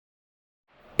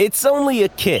It's only a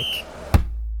kick,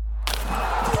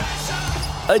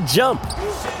 a jump,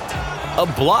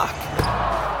 a block.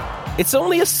 It's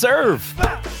only a serve.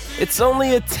 It's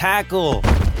only a tackle,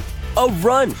 a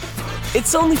run.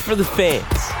 It's only for the fans.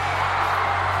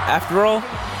 After all,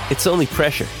 it's only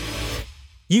pressure.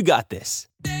 You got this.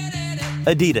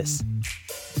 Adidas.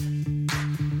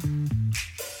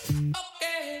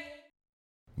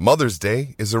 Mother's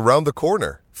Day is around the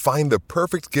corner. Find the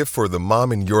perfect gift for the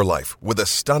mom in your life with a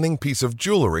stunning piece of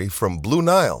jewelry from Blue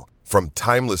Nile. From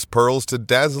timeless pearls to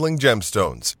dazzling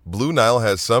gemstones, Blue Nile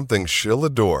has something she'll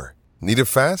adore. Need it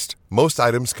fast? Most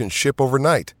items can ship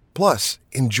overnight. Plus,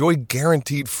 enjoy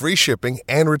guaranteed free shipping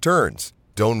and returns.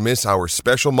 Don't miss our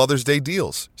special Mother's Day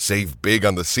deals. Save big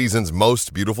on the season's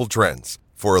most beautiful trends.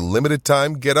 For a limited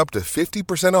time, get up to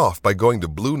 50% off by going to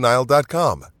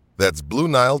BlueNile.com. That's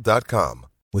BlueNile.com.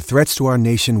 With threats to our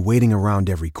nation waiting around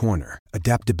every corner,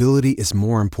 adaptability is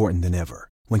more important than ever.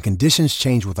 When conditions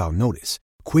change without notice,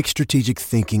 quick strategic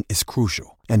thinking is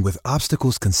crucial. And with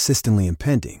obstacles consistently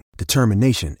impending,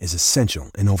 determination is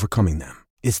essential in overcoming them.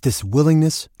 It's this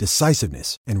willingness,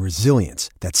 decisiveness, and resilience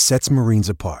that sets Marines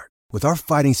apart. With our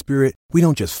fighting spirit, we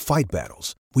don't just fight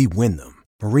battles, we win them.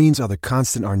 Marines are the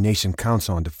constant our nation counts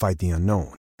on to fight the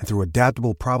unknown. And through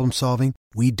adaptable problem solving,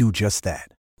 we do just that.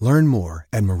 Learn more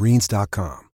at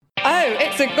marines.com. Oh,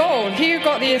 it's a goal. Who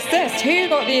got the assist? Who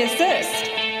got the assist?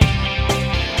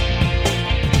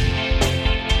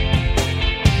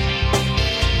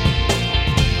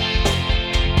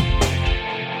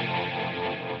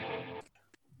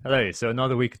 Hello, so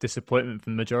another week of disappointment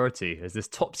from the majority as this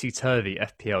topsy-turvy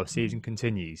FPL season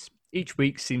continues. Each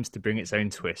week seems to bring its own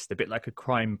twist, a bit like a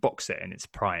crime box set in its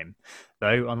prime.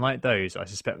 Though, unlike those, I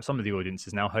suspect some of the audience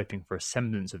is now hoping for a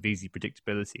semblance of easy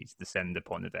predictability to descend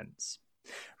upon events.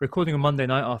 Recording on Monday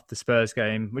night after the Spurs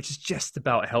game, which has just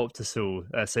about helped us all,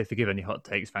 so forgive any hot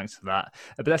takes thanks for that.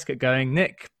 But let's get going.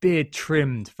 Nick, beard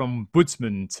trimmed from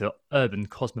woodsman to urban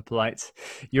cosmopolite.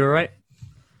 You alright?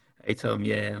 Hey Tom,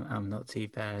 yeah, I'm not too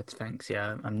bad, thanks.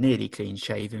 Yeah, I'm nearly clean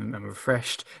shaven. I'm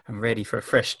refreshed. I'm ready for a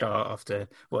fresh start after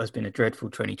what has been a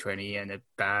dreadful 2020 and a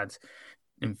bad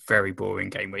and very boring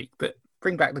game week. But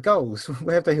bring back the goals.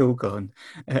 Where have they all gone?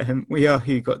 We are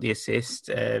Who Got the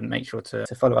Assist. Make sure to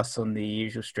follow us on the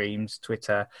usual streams.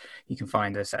 Twitter, you can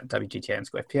find us at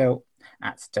WGTA_FPL,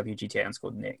 at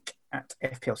WGTA_Nick, at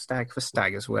FPL Stag for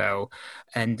Stag as well.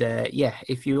 And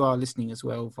if you are listening as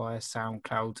well via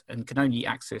SoundCloud and can only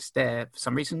access there for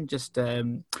some reason, just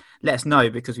let us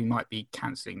know because we might be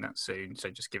cancelling that soon.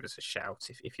 So just give us a shout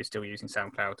if you're still using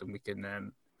SoundCloud and we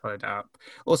can follow that up.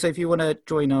 Also, if you want to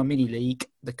join our mini league,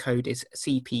 the code is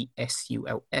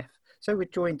CPSULF. So we're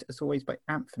joined as always by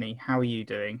Anthony. How are you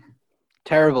doing?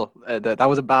 Terrible. That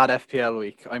was a bad FPL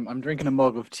week. I'm drinking a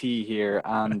mug of tea here,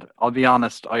 and I'll be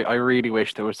honest, I really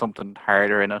wish there was something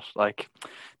harder in it. Like,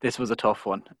 this was a tough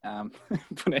one.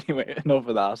 But anyway, enough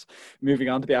of that. Moving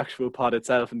on to the actual pod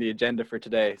itself and the agenda for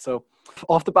today. So,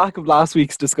 off the back of last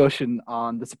week's discussion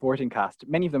on the supporting cast,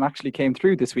 many of them actually came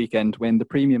through this weekend when the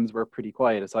premiums were pretty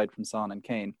quiet, aside from Son and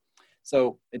Kane.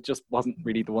 So it just wasn't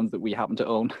really the ones that we happen to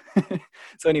own.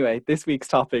 So anyway, this week's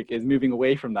topic is moving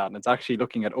away from that, and it's actually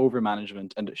looking at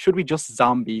over-management and should we just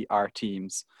zombie our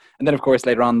teams? And then, of course,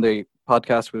 later on the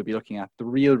podcast, we'll be looking at the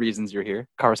real reasons you're here,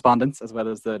 correspondence, as well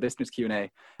as the listeners' Q&A.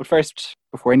 But first,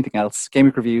 before anything else, game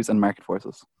week reviews and market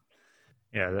forces.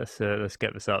 Yeah, let's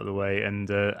get this out of the way. And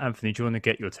Anthony, do you want to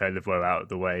get your tale of woe out of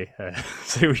the way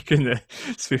so we can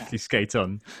swiftly skate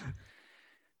on?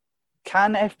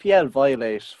 Can FPL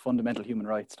violate fundamental human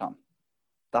rights, Tom?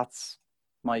 That's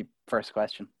my first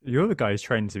question. You're the guy who's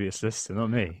trained to be a solicitor, not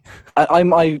me.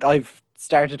 I've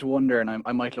started to wonder, and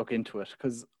I might look into it,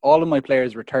 because all of my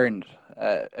players returned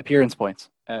appearance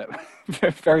points.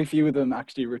 Very few of them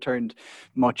actually returned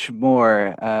much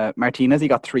more. Martinez, he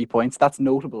got 3 points. That's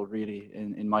notable, really,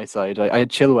 in my side. I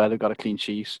had Chilwell, who got a clean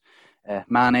sheet.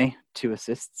 Mane, 2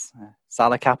 assists.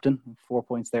 Salah, captain, 4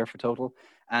 points there for total.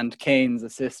 And Kane's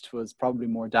assist was probably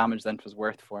more damage than it was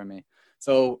worth for me.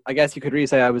 So I guess you could really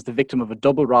say I was the victim of a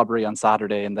double robbery on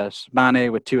Saturday in that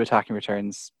Mane with 2 attacking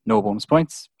returns, no bonus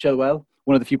points. Chilwell,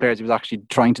 one of the few players who was actually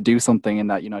trying to do something in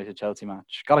that United-Chelsea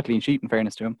match. Got a clean sheet, in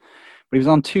fairness to him. But he was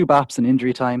on 2 BAPs in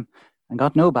injury time and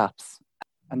got no BAPs.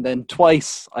 And then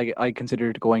twice I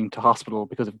considered going to hospital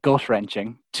because of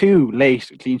gut-wrenching. 2 late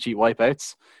clean sheet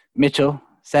wipeouts. Mitchell,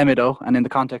 Semedo, and in the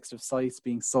context of Saiss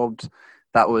being subbed,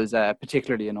 that was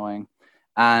particularly annoying.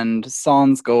 And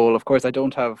Son's goal, of course, I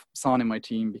don't have Son in my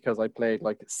team because I played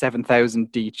like 7,000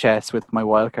 D chess with my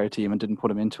wildcard team and didn't put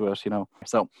him into it,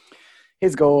 So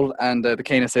his goal and the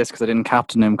Kane assist, because I didn't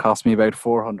captain him, cost me about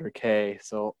 400k.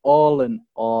 So all in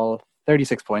all,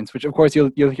 36 points, which of course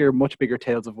you'll hear much bigger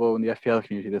tales of woe in the FPL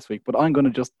community this week, but I'm going to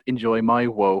just enjoy my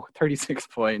woe. 36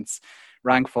 points,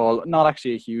 rank fall, not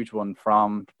actually a huge one,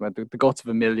 from the guts of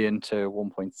 1 million to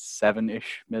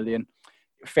 1.7-ish million.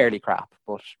 Fairly crap,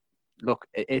 but look,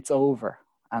 it's over.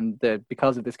 And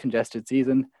because of this congested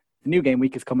season, the new game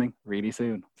week is coming really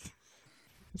soon.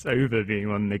 It's over being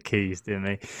one of the keys,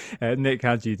 didn't they? Nick,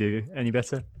 how do you do? Any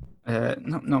better?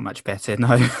 Not much better,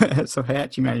 no. So I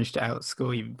actually managed to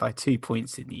outscore you by 2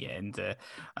 points in the end.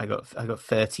 I got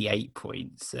 38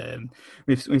 points,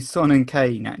 with Son and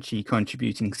Kane actually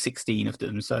contributing 16 of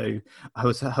them. So I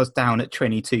was down at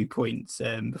 22 points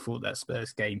before that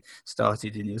Spurs game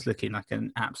started, and it was looking like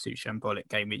an absolute shambolic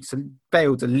game week. So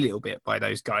bailed a little bit by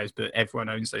those guys, but everyone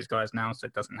owns those guys now, so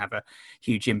it doesn't have a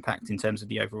huge impact in terms of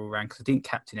the overall rank. I didn't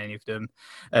captain any of them.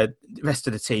 The rest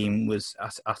of the team was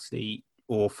utterly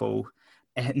awful,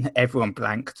 and everyone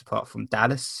blanked apart from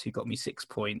Dallas, who got me 6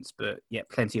 points, but yeah,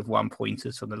 plenty of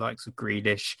 1-pointers from the likes of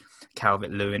Grealish,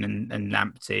 Calvert-Lewin and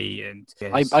Lamptey. And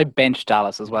yes. I benched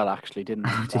Dallas as well, actually, didn't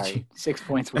I? Did you? 6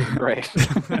 points would have been great.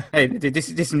 Hey, this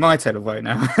is my turn of vote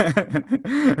now.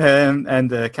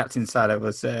 And Captain Salah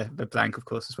was a blank, of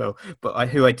course, as well. But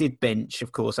who I did bench,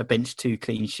 of course, I benched 2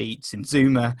 clean sheets in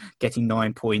Zuma, getting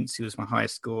 9 points. He was my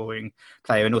highest scoring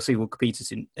player. And also Walker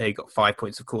Peterson got 5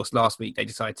 points. Of course, last week they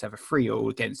decided to have a free-all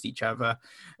against each other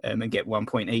and get 1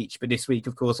 point each. But this week,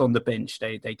 of course, on the bench,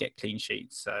 they get clean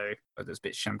sheets. So that's a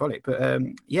bit shambolic. But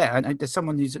yeah, and there's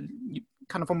someone who's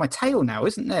kind of on my tail now,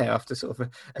 isn't there, after sort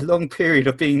of a long period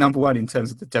of being number one in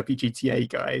terms of the WGTA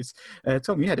guys.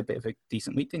 Tom, you had a bit of a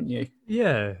decent week, didn't you?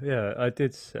 Yeah, I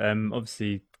did.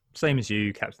 Obviously, same as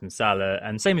you, Captain Salah,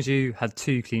 and same as you, had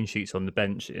 2 clean sheets on the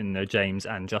bench in James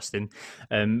and Justin.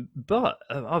 But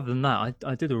other than that,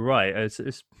 I did all right.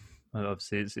 It's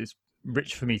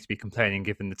rich for me to be complaining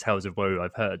given the tales of woe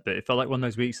I've heard, but it felt like one of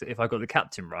those weeks that if I got the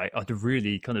captain right, I'd have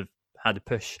really kind of had a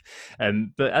push.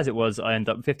 But as it was, I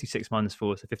ended up 56 minus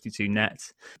 4, so 52 net.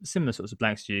 Similar sorts of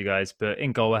blanks to you guys, but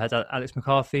in goal I had Alex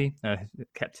McCarthy,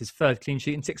 kept his 3rd clean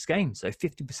sheet in 6 games, so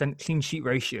 50% clean sheet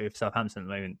ratio for Southampton at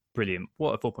the moment. Brilliant.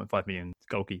 What a 4.5 million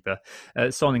goalkeeper.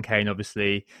 Son and Kane,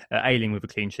 obviously, Ayling with a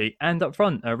clean sheet. And up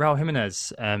front, Raul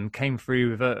Jimenez came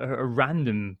through with a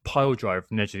random pile drive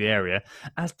from the edge of the area,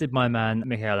 as did my man,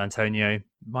 Michail Antonio.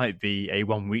 Might be a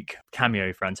 1 week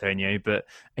cameo for Antonio, but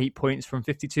 8 points from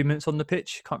 52 minutes on the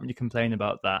pitch. Can't really complain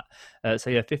about that. So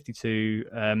yeah, 52,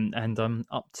 and I'm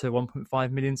up to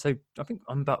 1.5 million. So I think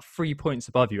I'm about 3 points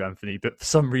above you, Anthony. But for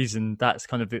some reason, that's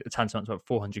kind of tantamount to about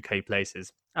 400k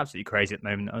places. Absolutely crazy at the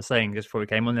moment. I was saying just before we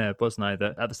came on there, wasn't I,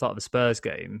 that at the start of the Spurs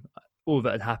game, all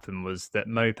that had happened was that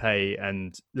Mopé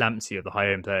and Lamptey, of the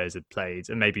high-end players, had played,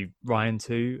 and maybe Ryan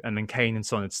too, and then Kane and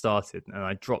Son had started, and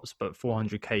I dropped about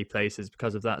 400k places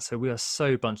because of that. So we are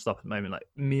so bunched up at the moment, like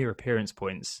mere appearance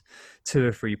points, 2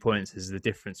 or 3 points is the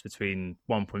difference between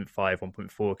 1.5,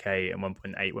 1.4k and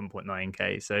 1.8,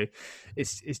 1.9k. So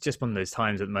it's just one of those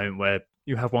times at the moment where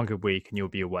you have one good week and you'll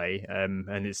be away,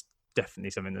 and it's definitely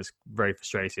something that's very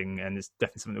frustrating, and it's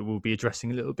definitely something that we'll be addressing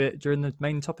a little bit during the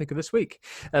main topic of this week.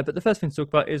 But the first thing to talk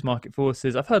about is market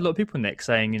forces. I've heard a lot of people, Nick,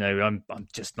 saying, I'm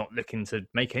just not looking to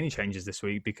make any changes this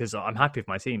week because I'm happy with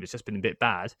my team. It's just been a bit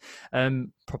bad.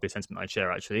 Probably a sentiment I'd share,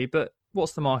 actually. But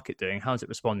what's the market doing? How's it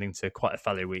responding to quite a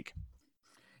fallow week?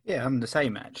 Yeah, I'm the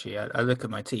same, actually. I look at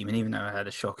my team, and even though I had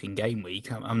a shocking game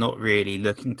week, I'm not really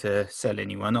looking to sell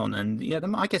anyone on. And yeah,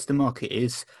 I guess the market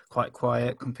is quite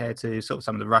quiet compared to sort of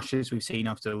some of the rushes we've seen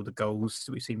after all the goals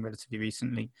that we've seen relatively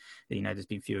recently. There's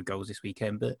been fewer goals this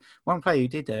weekend. But one player who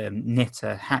did net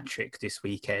a hat-trick this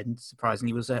weekend,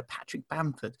 surprisingly, was Patrick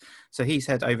Bamford. So he's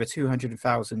had over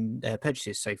 200,000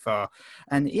 purchases so far.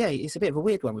 And yeah, it's a bit of a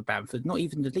weird one with Bamford. Not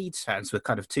even the Leeds fans were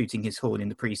kind of tooting his horn in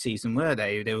the pre-season, were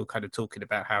they? They were kind of talking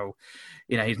about how,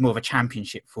 he's more of a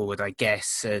championship forward, I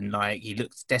guess, and like he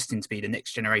looks destined to be the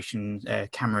next generation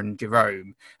Cameron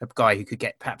Jerome, a guy who could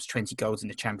get perhaps 20 goals in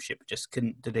the championship, but just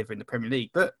couldn't deliver in the Premier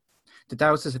League. But the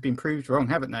doubters have been proved wrong,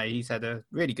 haven't they? He's had a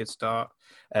really good start.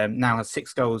 Now has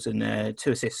 6 goals and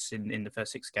 2 assists in the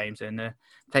first 6 games, and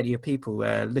plenty of people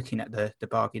looking at the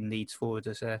bargain Leeds forward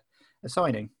as a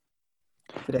signing.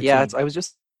 Yeah, I was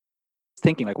just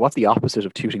thinking, like, what's the opposite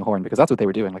of tooting horn? Because that's what they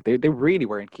were doing. Like, they really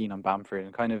weren't keen on Bamford,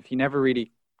 and kind of he never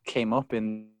really came up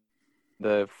in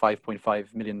the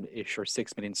 5.5 million-ish or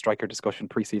 6 million striker discussion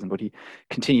preseason, but he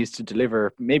continues to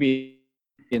deliver, maybe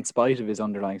in spite of his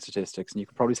underlying statistics. And you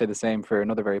could probably say the same for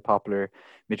another very popular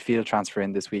midfield transfer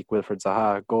in this week, Wilfred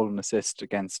Zaha, goal and assist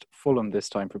against Fulham this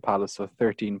time for Palace, so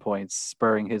 13 points,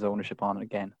 spurring his ownership on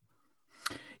again.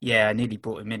 Yeah, I nearly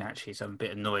brought him in actually, so I'm a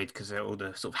bit annoyed because all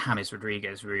the sort of James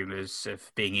Rodriguez rumours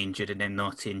of being injured and then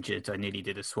not injured. I nearly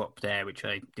did a swap there, which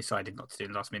I decided not to do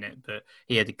in the last minute. But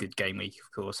he had a good game week,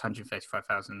 of course.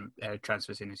 135,000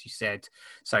 transfers in, as you said,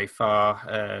 so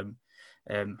far.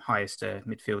 Highest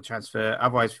midfield transfer.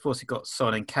 Otherwise, we've also got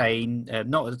Son and Kane,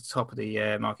 not at the top of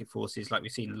the market forces like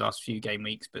we've seen in the last few game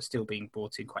weeks, but still being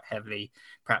brought in quite heavily.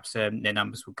 Perhaps their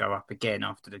numbers will go up again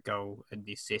after the goal and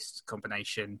the assist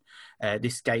combination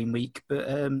this game week.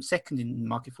 But second in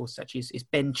market forces actually is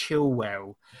Ben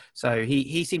Chilwell. So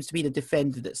he seems to be the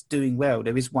defender that's doing well.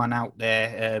 There is one out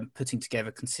there putting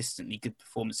together consistently good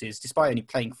performances. Despite only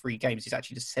playing 3 games, he's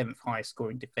actually the 7th highest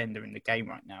scoring defender in the game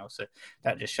right now. So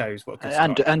that just shows what good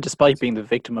and despite being the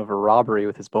victim of a robbery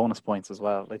with his bonus points as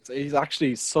well, he's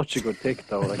actually such a good pick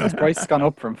though. Like his price has gone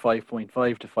up from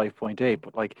 5.5 to 5.8,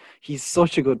 but like he's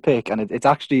such a good pick, and it's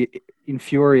actually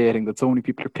infuriating that so many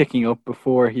people are picking up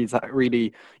before he's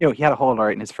really, he had a haul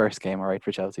right in his first game, all right,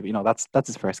 for Chelsea, but that's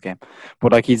his first game,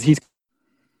 but like he's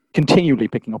continually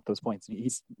picking up those points.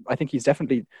 I think he's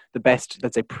definitely the best,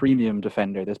 let's say, premium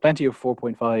defender. There's plenty of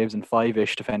 4.5s and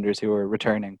 5-ish defenders who are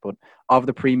returning, but of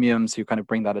the premiums who kind of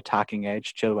bring that attacking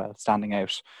edge, Chilwell standing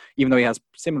out, even though he has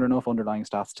similar enough underlying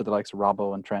stats to the likes of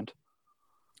Robbo and Trent.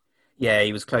 Yeah,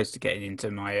 he was close to getting into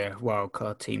my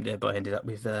wildcard team there, but I ended up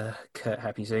with Kurt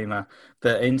Happy Zuma.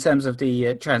 But in terms of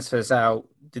the transfers out,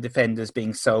 the defenders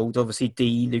being sold, obviously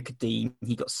Luca Dean,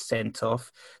 he got sent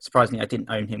off. Surprisingly, I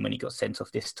didn't own him when he got sent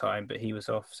off this time, but he was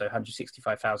off. So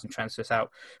 165,000 transfers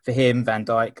out for him. Van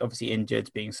Dijk, obviously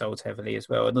injured, being sold heavily as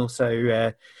well. And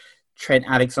also Trent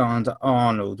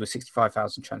Alexander-Arnold with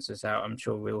 65,000 transfers out. I'm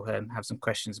sure we'll have some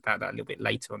questions about that a little bit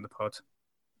later on the pod.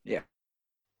 Yeah.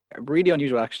 Really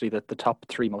unusual actually that the top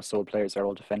 3 most sold players are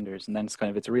all defenders, and then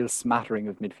it's a real smattering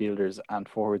of midfielders and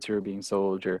forwards who are being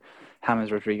sold. Your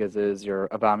James Rodriguez's, your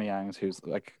Aubameyangs, who's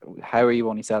like, how are you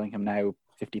only selling him now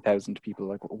 50,000 people?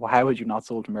 Like, how had you not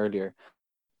sold him earlier?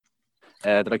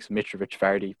 The likes of Mitrovic,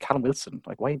 Vardy, Callum Wilson,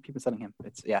 like, why are people selling him?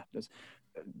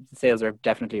 Sales are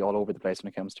definitely all over the place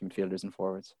when it comes to midfielders and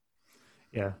forwards.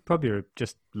 Yeah, probably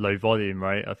just low volume,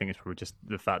 right? I think it's probably just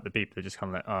the fact that people are just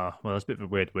kind of like, well, it's a bit of a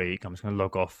weird week. I'm just going to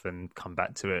log off and come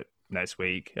back to it next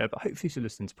week. But hopefully you'll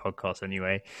listen to podcasts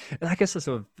anyway. And I guess that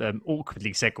sort of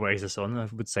awkwardly segues us on, I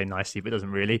would say nicely, but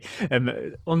doesn't really,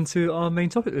 onto our main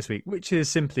topic this week, which is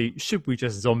simply, should we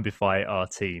just zombify our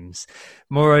teams?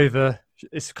 Moreover,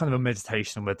 it's kind of a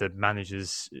meditation on whether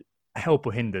managers help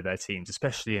or hinder their teams,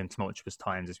 especially in tumultuous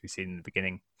times, as we've seen in the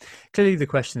beginning. Clearly, the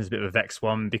question is a bit of a vexed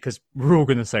one because we're all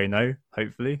going to say no,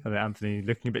 hopefully. I mean, Anthony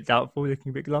looking a bit doubtful,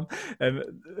 looking a bit glum.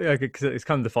 It's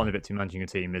kind of the fun of it to managing a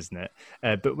team, isn't it?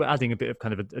 But we're adding a bit of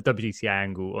kind of a WGTA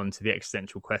angle onto the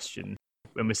existential question.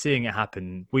 When we're seeing it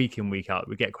happen week in, week out,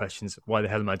 we get questions, why the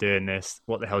hell am I doing this?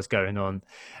 What the hell's going on?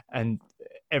 And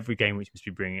every game which must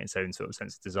be bringing its own sort of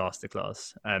sense of disaster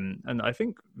class. And I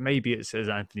think maybe it's, as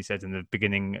Anthony said in the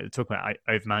beginning, talking about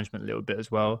over-management a little bit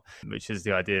as well, which is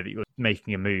the idea that you're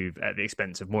making a move at the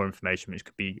expense of more information, which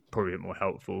could be probably a bit more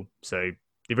helpful. So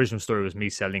the original story was me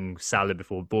selling Salah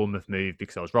before Bournemouth moved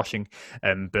because I was rushing.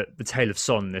 But the tale of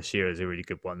Son this year is a really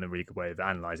good one, a really good way of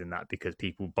analysing that, because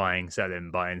people buying,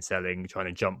 selling, trying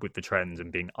to jump with the trends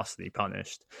and being utterly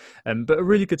punished. But a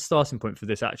really good starting point for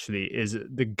this actually is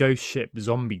the Ghost Ship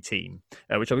Zombie team,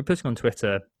 which I'll be putting on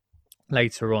Twitter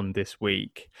later on this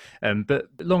week. But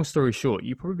long story short,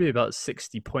 you're probably about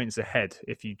 60 points ahead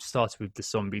if you started with the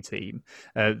zombie team.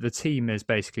 The team is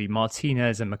basically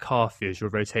Martinez and McCarthy as your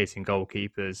rotating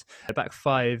goalkeepers. A back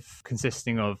 5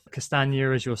 consisting of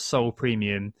Castagna as your sole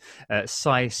premium,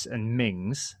 Saiss and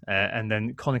Mings, and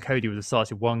then Connor Cody would have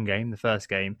started one game, the first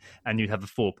game, and you'd have a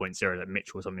 4.0 like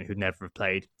Mitchell or something who'd never have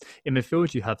played. In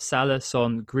midfield, you have Salah,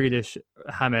 Son, Grealish,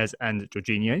 James and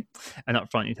Jorginho, and up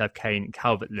front you'd have Kane,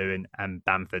 Calvert-Lewin and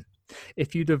Bamford.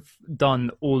 If you'd have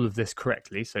done all of this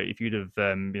correctly, so if you'd have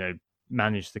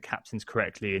managed the captains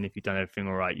correctly, and if you'd done everything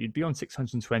all right, you'd be on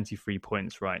 623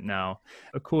 points right now.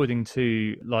 According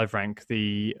to LiveRank,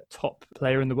 the top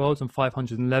player in the world on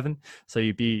 511, so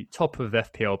you'd be top of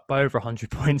FPL by over 100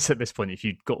 points at this point if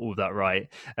you'd got all that right.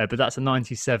 But that's a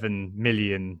 97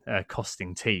 million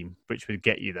costing team, which would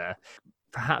get you there.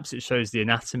 Perhaps it shows the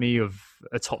anatomy of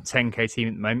a top 10k team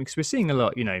at the moment, because we're seeing a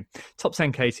lot, top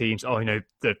 10k teams.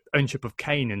 The ownership of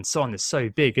Kane and Son is so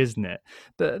big, isn't it?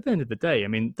 But at the end of the day, I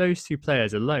mean, those two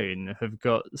players alone have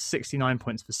got 69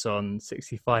 points for Son,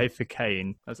 65 for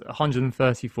Kane. That's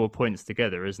 134 points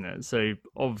together, isn't it? So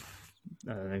of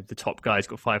the top guy's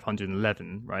got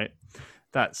 511, right?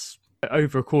 That's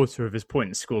over a quarter of his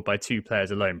points scored by two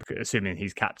players alone, assuming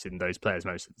he's captained those players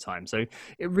most of the time. So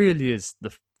it really is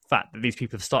the fact that these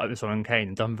people have started with Son and Kane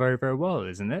and done very, very well,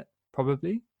 isn't it?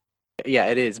 Probably. Yeah,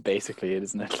 it is basically it,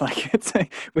 isn't it? Like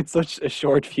with such a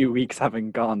short few weeks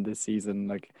having gone this season,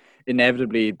 like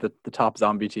inevitably the top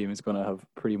zombie team is going to have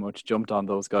pretty much jumped on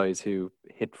those guys who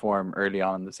hit form early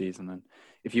on in the season. And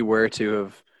if you were to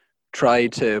have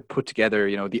tried to put together,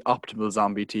 the optimal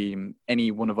zombie team, any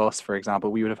one of us, for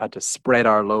example, we would have had to spread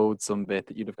our load some bit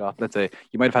that you'd have got. Let's say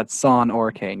you might have had Son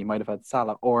or Kane, you might have had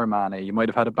Salah or Mane, you might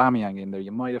have had Aubameyang in there,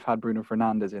 you might have had Bruno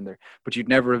Fernandes in there, but you'd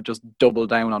never have just doubled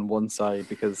down on one side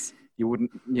because you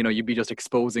wouldn't, you'd be just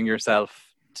exposing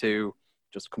yourself to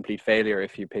just complete failure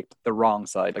if you picked the wrong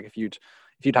side. Like if you'd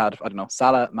had, I don't know,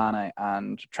 Salah, Mane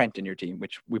and Trent in your team,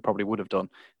 which we probably would have done,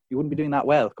 you wouldn't be doing that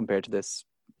well compared to this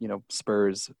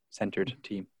Spurs-centered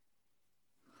team.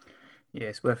 Yeah,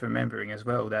 it's worth remembering as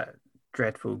well that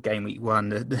dreadful game week 1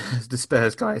 that the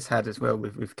Spurs guys had as well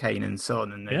with Kane and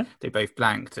Son, and they both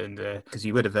blanked, and because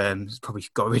you would have probably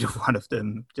got rid of one of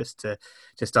them just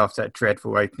after that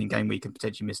dreadful opening game week and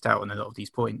potentially missed out on a lot of these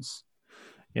points.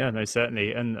 Yeah, no,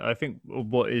 certainly. And I think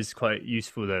what is quite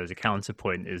useful, though, as a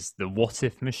counterpoint is the what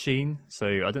if machine. So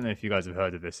I don't know if you guys have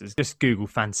heard of this. It's just Google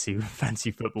fancy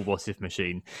football what if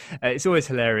machine. It's always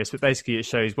hilarious, but basically it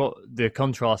shows what the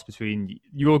contrast between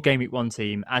your Game Week 1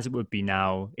 team as it would be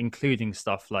now, including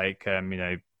stuff like,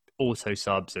 auto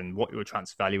subs and what your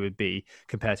transfer value would be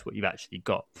compared to what you've actually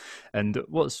got. And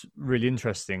what's really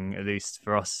interesting, at least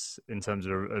for us in terms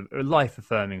of a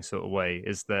life-affirming sort of way,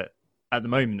 is that at the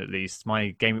moment, at least, my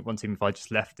Game Week 1 team, if I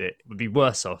just left it, would be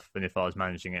worse off than if I was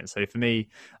managing it. So for me,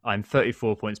 I'm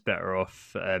 34 points better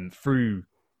off through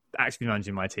actually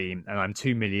managing my team, and I'm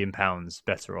 £2 million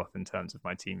better off in terms of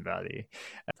my team value.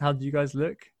 How do you guys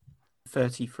look?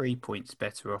 33 points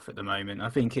better off at the moment. I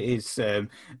think it is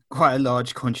quite a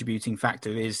large contributing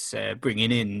factor is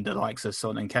bringing in the likes of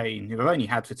Son and Kane, who I've only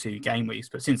had for 2 game weeks,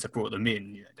 but since I brought them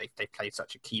in, they played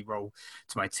such a key role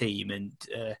to my team. And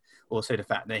also the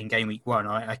fact that in game week 1,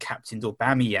 I captained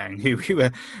Aubameyang, who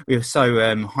we were so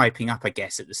hyping up, I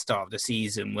guess, at the start of the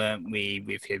season, weren't we,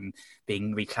 with him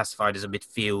being reclassified as a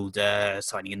midfielder,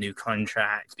 signing a new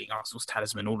contract, being Arsenal's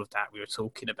talisman, all of that we were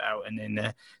talking about. And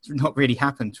then it's not really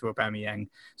happened to Aubameyang,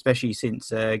 especially since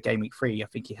game week 3. I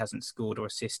think he hasn't scored or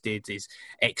assisted. His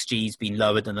XG's been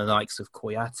lower than the likes of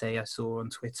Koyate, I saw on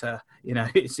Twitter.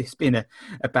 It's been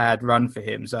a bad run for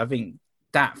him. So I think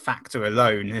that factor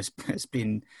alone has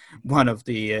been one of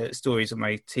the stories of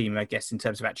my team, I guess, in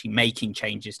terms of actually making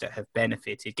changes that have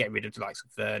benefited. Get rid of the likes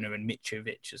of Werner and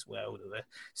Mitrovic as well, that were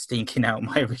stinking out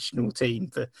my original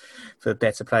team for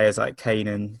better players like Kane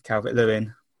and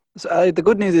Calvert-Lewin. So the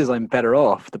good news is I'm better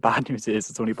off. The bad news is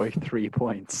it's only by 3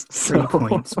 points. 3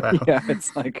 points, wow. Yeah,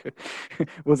 it's like,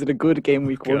 was it a good game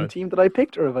week 1 team that I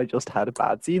picked, or have I just had a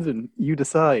bad season? You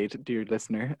decide, dear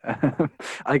listener.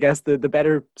 I guess the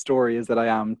better story is that I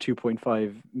am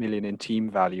 2.5 million in team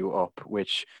value up,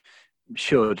 which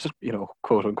should,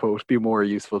 quote unquote, be more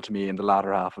useful to me in the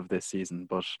latter half of this season,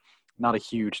 but not a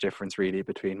huge difference really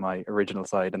between my original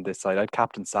side and this side. I'd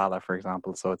captain Salah, for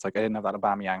example, so it's like I didn't have that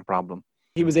Aubameyang problem.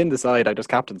 He was in the side, I just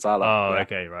captained Salah. Oh, yeah.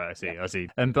 Okay, right, I see.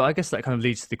 But I guess that kind of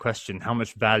leads to the question, how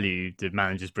much value did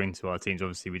managers bring to our teams?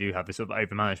 Obviously, we do have this sort of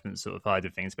over-management sort of side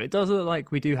of things, but it does look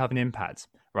like we do have an impact,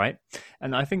 right?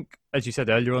 And I think, as you said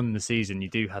earlier on in the season, you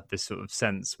do have this sort of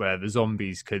sense where the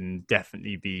zombies can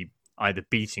definitely be either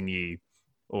beating you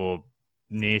or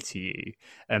near to you.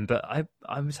 But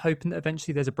I was hoping that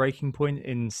eventually there's a breaking point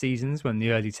in seasons when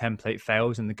the early template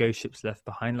fails and the ghost ship's left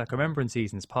behind. Like I remember in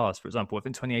seasons past, for example, I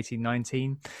think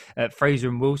 2018-19, Fraser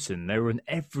and Wilson, they were in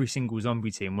every single zombie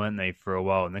team, weren't they, for a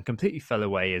while, and then completely fell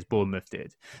away as Bournemouth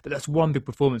did. But that's one big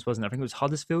performance, wasn't it? I think it was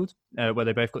Huddersfield, where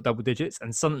they both got double digits,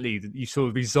 and suddenly you saw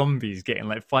these zombies getting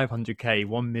like 500k,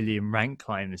 1 million rank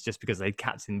climbs just because they'd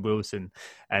captained Wilson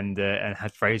and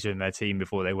had Fraser in their team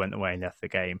before they went away and left the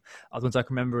game. Other ones I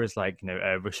can remember is like,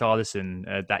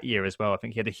 Richarlison that year as well. I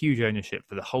think he had a huge ownership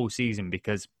for the whole season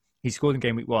because he scored in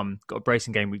game week 1, got a brace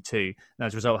in game week 2, and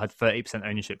as a result had 30%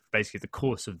 ownership for basically the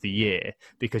course of the year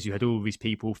because you had all these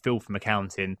people, Phil from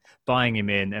accounting, buying him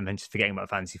in and then just forgetting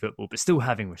about fantasy football, but still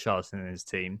having Richarlison in his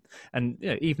team. And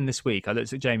even this week, I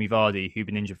looked at Jamie Vardy, who'd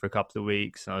been injured for a couple of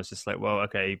weeks, and I was just like, well,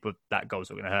 okay, but that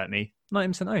goal's not going to hurt me.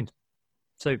 90% owned.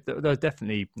 So there's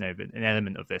definitely an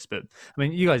element of this, but I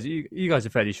mean, you guys are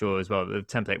fairly sure as well that the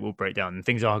template will break down and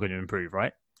things are going to improve,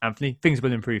 right, Anthony? Things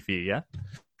will improve for you, yeah?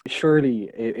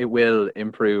 Surely it will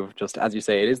improve. Just as you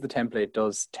say, it is the template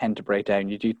does tend to break down.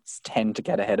 You do tend to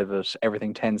get ahead of it.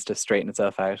 Everything tends to straighten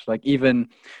itself out. Like even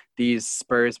these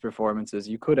Spurs performances,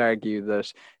 you could argue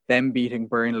that them beating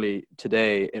Burnley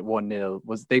today at 1-0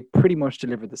 was they pretty much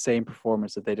delivered the same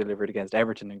performance that they delivered against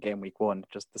Everton in game week 1.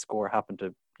 Just the score happened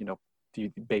to,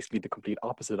 basically the complete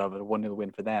opposite of it, a 1-0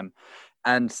 win for them.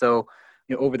 And so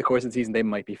over the course of the season, they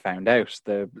might be found out.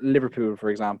 The Liverpool, for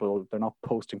example, they're not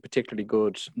posting particularly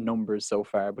good numbers so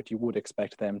far, but you would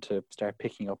expect them to start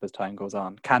picking up as time goes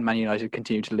on. Can Man United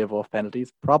continue to live off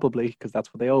penalties? Probably, because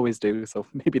that's what they always do. So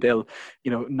maybe they'll,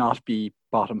 not be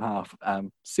bottom half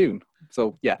soon.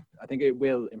 So yeah, I think it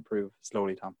will improve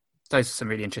slowly, Tom. Those are some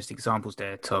really interesting examples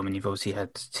there, Tom. And you've obviously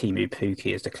had Timu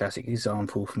Puki as the classic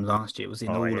example from last year. It was in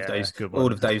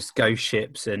all of those ghost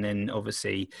ships, and then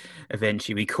obviously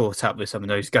eventually we caught up with some of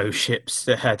those ghost ships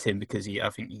that had him because I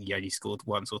think he only scored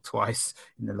once or twice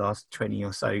in the last 20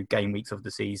 or so game weeks of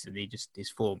the season. His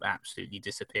form absolutely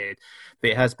disappeared.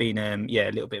 But it has been a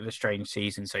little bit of a strange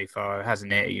season so far,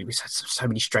 hasn't it? We've had so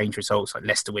many strange results, like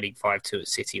Leicester winning 5-2 at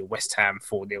City, or West Ham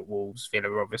 4-0 at Wolves,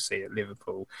 Villa obviously at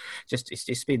Liverpool.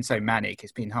 It's been so manic.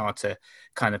 It's been hard to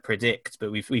kind of predict,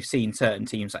 but we've seen certain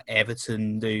teams like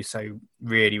Everton do so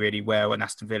really, really well, and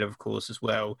Aston Villa, of course, as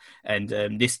well. And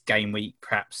this game week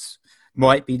perhaps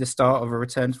might be the start of a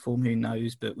return to form. Who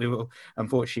knows? But we will,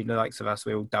 unfortunately, the likes of us,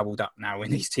 we're all doubled up now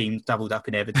in these teams, doubled up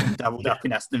in Everton, doubled up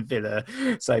in Aston Villa.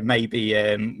 So maybe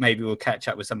we'll catch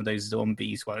up with some of those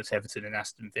zombies once Everton and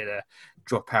Aston Villa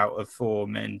drop out of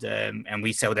form, and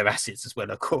we sell their assets as well,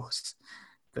 of course.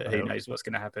 But who knows what's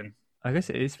going to happen? I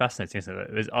guess it is fascinating, isn't it?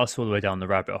 It's us all the way down the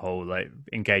rabbit hole, like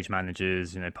engaged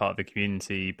managers, part of the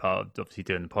community, part of obviously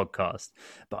doing the podcast.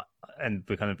 And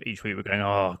we're kind of each week we're going,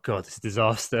 oh God, this is a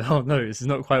disaster. Oh no, this is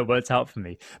not quite worked out for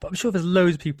me. But I'm sure there's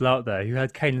loads of people out there who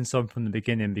had Kane and Son from the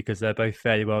beginning because they're both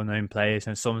fairly well-known players,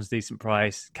 and Son's a decent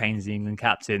price, Kane's the England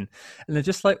captain, and they're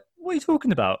just like, what are you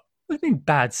talking about? What do you mean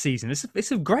bad season?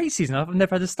 It's a great season. I've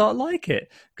never had a start like it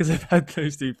because I've had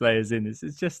those two players in. It's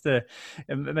just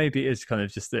maybe it is kind of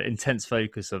just the intense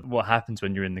focus of what happens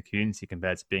when you're in the community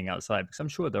compared to being outside. Because I'm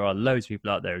sure there are loads of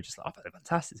people out there who are just like, oh, they're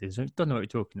fantastic season. Don't know what you're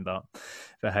talking about.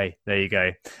 But hey, there you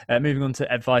go. Moving on to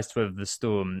advice to weather the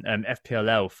storm.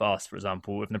 FPL Fast, for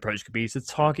example, with an approach could be to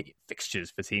target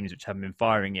fixtures for teams which haven't been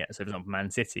firing yet. So, for example,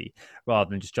 Man City, rather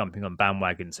than just jumping on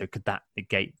bandwagon. So could that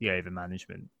negate the over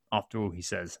management? After all, he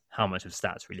says, how much of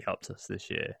stats really helped us this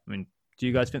year? I mean, do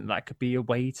you guys think that could be a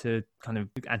way to kind of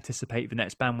anticipate the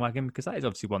next bandwagon? Because that is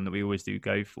obviously one that we always do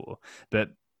go for. But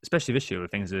especially this year where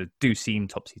things do seem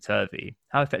topsy-turvy,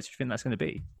 how effective do you think that's going to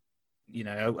be?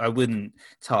 I wouldn't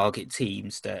target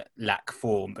teams that lack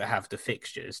form but have the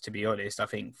fixtures, to be honest. I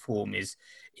think form is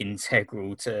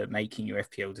integral to making your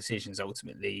FPL decisions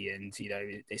ultimately. And,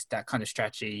 it's that kind of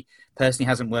strategy personally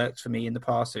hasn't worked for me in the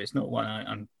past. So it's not one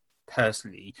I'm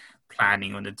personally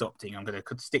planning on adopting. I'm going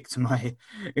to stick to my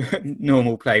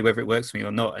normal play, whether it works for me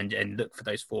or not, and look for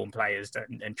those form players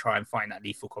and try and find that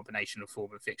lethal combination of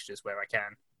form and fixtures where I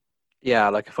can. Yeah,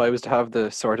 like if I was to have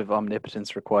the sort of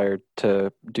omnipotence required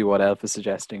to do what Elf is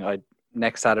suggesting,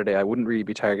 next Saturday I wouldn't really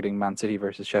be targeting Man City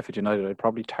versus Sheffield United. I'd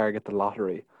probably target the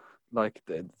lottery. Like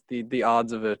the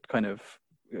odds of it kind of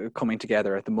coming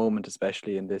together at the moment,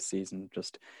 especially in this season,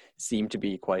 just seem to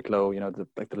be quite low.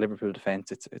 The Liverpool defense,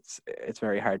 it's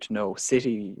very hard to know.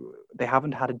 City, they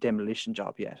haven't had a demolition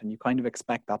job yet, and you kind of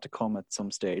expect that to come at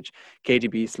some stage.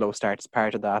 KDB's slow start is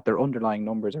part of that. Their underlying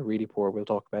numbers are really poor. We'll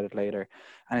talk about it later,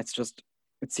 and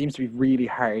it seems to be really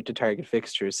hard to target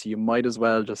fixtures. So you might as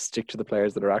well just stick to the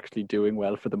players that are actually doing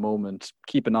well for the moment.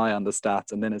 Keep an eye on the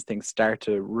stats, and then as things start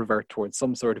to revert towards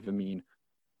some sort of a mean,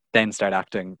 then start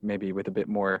acting maybe with a bit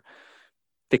more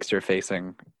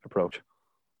fixture-facing approach.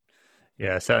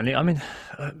 Yeah, certainly. I mean,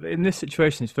 in this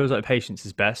situation, it feels like patience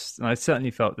is best. And I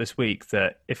certainly felt this week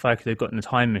that if I could have gotten a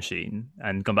time machine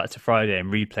and gone back to Friday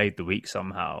and replayed the week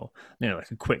somehow,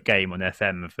 like a quick game on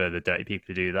FM for the dirty people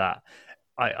to do that,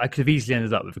 I could have easily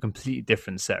ended up with a completely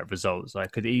different set of results. I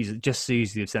could easily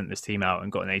have sent this team out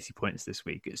and gotten 80 points this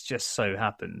week. It's just so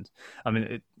happened. I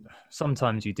mean,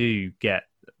 sometimes you do get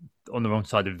on the wrong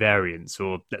side of variance,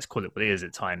 or let's call it what it is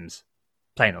at times,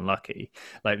 plain unlucky.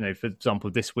 Like, for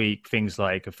example, this week, things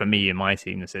like, for me and my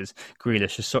team, this is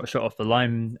Grealish just shot off the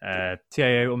line,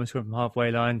 TAO almost went from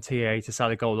halfway line, TA to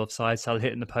Salah goal offside, Salah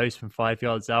hitting the post from 5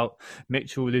 yards out,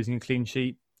 Mitchell losing a clean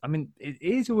sheet. I mean, it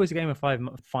is always a game of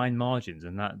fine margins,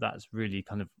 and that's really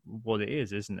kind of what it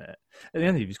is, isn't it? At the end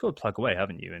of it, you've just got to plug away,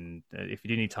 haven't you? And if you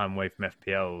do need time away from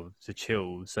FPL to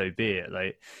chill, so be it.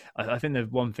 Like, I think the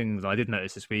one thing that I did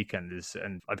notice this weekend is,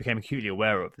 and I became acutely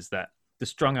aware of, is that the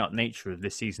strung out nature of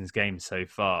this season's games so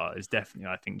far is definitely,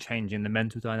 I think, changing the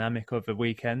mental dynamic of the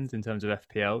weekend in terms of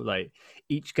FPL. Like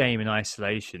each game in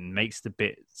isolation makes the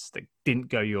bits that didn't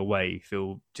go your way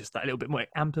feel just that little bit more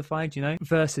amplified,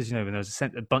 versus, when there was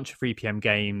a bunch of 3 p.m.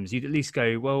 games, you'd at least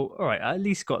go, well, all right, I at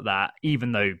least got that,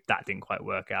 even though that didn't quite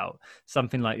work out.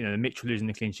 Something like, Mitchell losing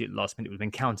the clean sheet at the last minute would have been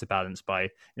counterbalanced by,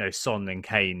 Son and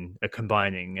Kane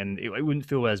combining, and it wouldn't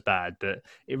feel as bad, but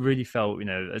it really felt,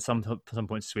 at some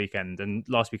points this weekend and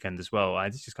last weekend as well, I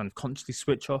just kind of consciously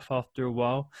switch off after a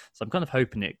while. So I'm kind of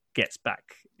hoping it gets back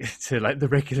to like the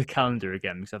regular calendar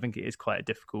again, because I think it is quite a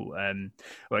difficult,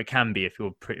 or it can be if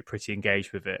you're pretty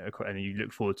engaged with it and you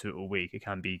look forward to it all week. It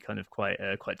can be kind of quite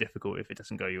difficult if it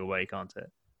doesn't go your way, can't it?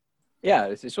 Yeah,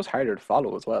 it's just harder to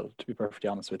follow as well, to be perfectly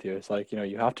honest with you. It's like,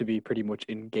 you have to be pretty much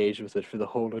engaged with it for the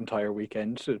whole entire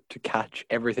weekend to catch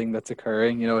everything that's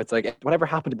occurring. It's like whatever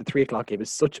happened in the 3 o'clock game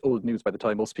is such old news by the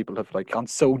time most people have like gone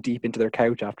so deep into their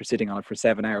couch after sitting on it for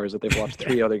 7 hours that they've watched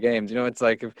 3 other games. It's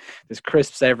like if there's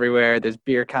crisps everywhere, there's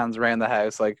beer cans around the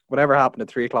house. Like whatever happened at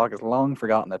 3 o'clock is long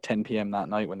forgotten at 10 p.m. that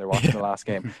night when they're watching the last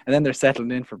game. And then they're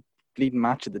settling in for bleeding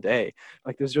match of the day.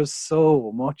 Like there's just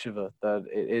so much of it that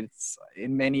it's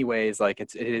in many ways like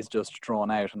it is just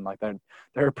drawn out, and like there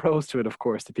are pros to it, of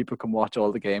course, that people can watch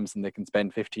all the games and they can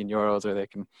spend €15 or they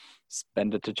can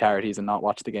spend it to charities and not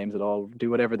watch the games at all, do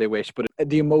whatever they wish. But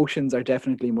the emotions are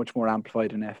definitely much more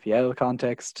amplified in FPL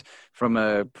context. From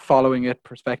a following it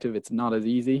perspective, it's not as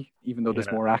easy, even though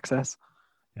there's more access.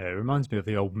 Yeah, it reminds me of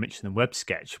the old Mitchell and Webb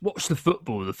sketch. Watch the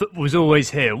football. The football is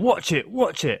always here. Watch it.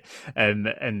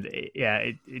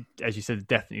 It, as you said, it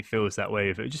definitely feels that way.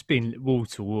 Of it just being wall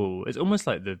to wall. It's almost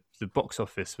like the box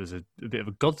office was a bit of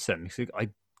a godsend, because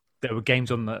there were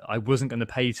games on that I wasn't going to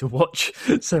pay to watch,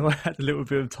 so I had a little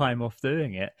bit of time off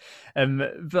doing it.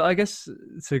 But I guess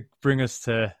to bring us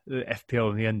to the FPL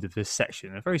and the end of this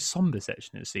section, a very somber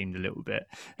section it seemed a little bit.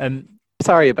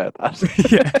 Sorry about that.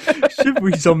 Yeah. Should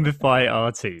we zombify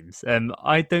our teams?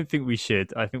 I don't think we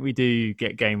should. I think we do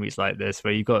get game weeks like this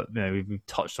where we've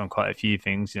touched on quite a few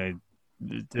things,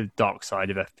 the dark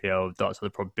side of FPL, dark side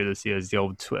of probability, as the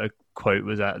old Twitter quote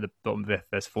was at the bottom of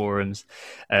FS forums,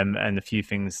 and a few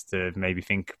things to maybe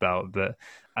think about. But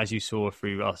as you saw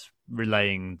through us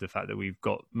relaying the fact that we've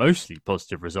got mostly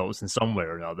positive results in some way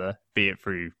or another, be it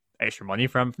through extra money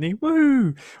for Anthony,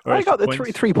 woo! Or I got the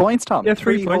 3 points, Tom. Yeah,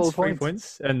 3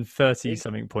 points, and 30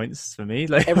 something points for me.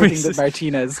 Like everything that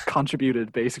Martinez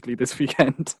contributed basically this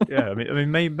weekend. Yeah, I mean,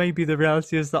 maybe the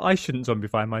reality is that I shouldn't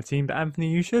zombify my team, but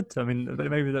Anthony, you should. I mean,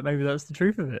 maybe that's the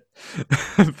truth of it.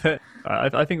 But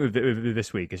I think with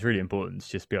this week, it's really important to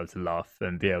just be able to laugh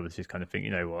and be able to just kind of think,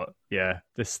 you know what? Yeah,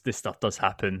 this stuff does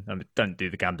happen. I mean, don't do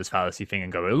the gambler's fallacy thing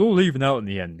and go, it'll all even out in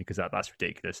the end, because that's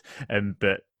ridiculous.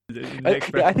 But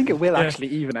I think it will actually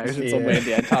even out in some way in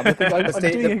the end, Tom.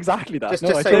 I'm doing exactly that.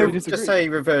 Just say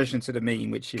reversion to the mean,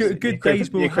 which is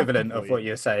the equivalent of what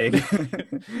you're saying.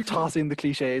 Toss in the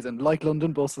cliches and like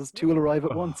London buses, 2 will arrive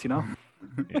at once,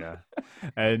 Yeah.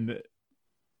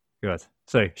 Good.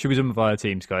 So, should we zoom via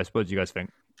teams, guys? What do you guys think?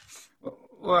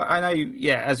 Well, I know,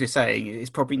 yeah, as you're saying,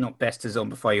 it's probably not best to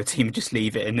zombify your team and just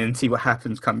leave it and then see what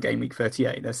happens come game week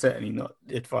 38. That's certainly not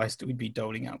advice that we'd be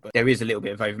doling out. But there is a little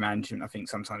bit of overmanagement, I think,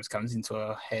 sometimes comes into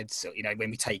our heads. So,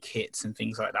 when we take hits and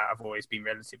things like that, I've always been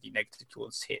relatively negative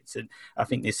towards hits. And I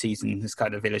think this season has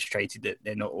kind of illustrated that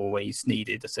they're not always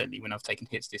needed. Certainly when I've taken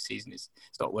hits this season, it's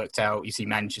not worked out. You see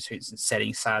managers, for instance,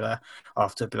 selling Salah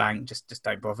after blank, just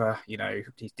don't bother.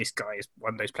 This guy is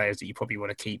one of those players that you probably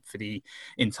want to keep for the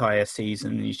entire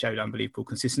season. And he showed unbelievable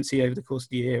consistency over the course of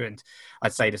the year. And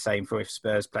I'd say the same for if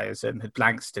Spurs players had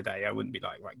blanks today. I wouldn't be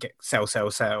like, right,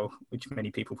 sell, which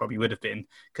many people probably would have been,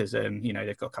 because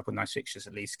they've got a couple of nice fixtures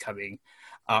at least coming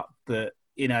up. But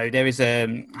there is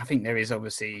I think there is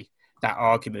obviously that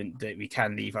argument that we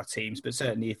can leave our teams, but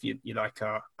certainly if you like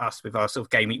us with our sort of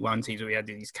game week 1 teams where we had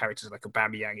these characters like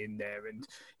Aubameyang in there and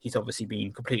he's obviously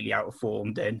been completely out of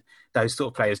form, then those sort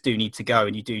of players do need to go,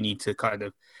 and you do need to kind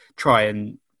of try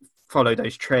and follow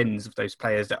those trends of those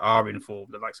players that are in form,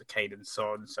 the likes of Kane and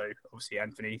Son. So obviously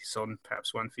Anthony, Son,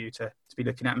 perhaps one for you to be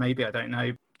looking at maybe, I don't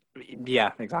know.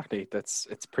 Yeah, exactly. It's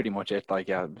pretty much it. Like,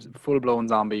 yeah, full-blown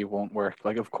zombie won't work.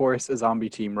 Like, of course, a zombie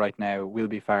team right now will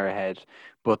be far ahead.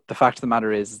 But the fact of the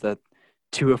matter is that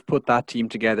to have put that team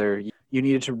together, you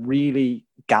needed to really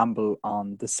gamble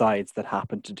on the sides that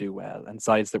happened to do well, and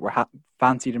sides that were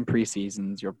fancied in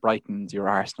pre-seasons, your Brightons, your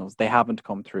Arsenals. They haven't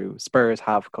come through. Spurs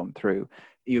have come through.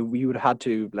 you would have had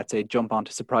to, let's say, jump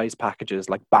onto surprise packages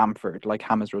like Bamford, like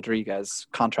James Rodriguez,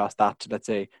 contrast that to, let's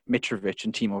say, Mitrovic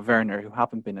and Timo Werner, who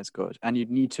haven't been as good. And you'd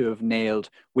need to have nailed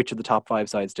which of the top 5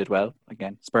 sides did well,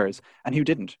 again, Spurs, and who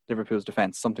didn't. Liverpool's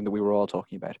defence, something that we were all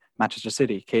talking about. Manchester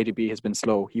City, KDB has been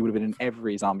slow. He would have been in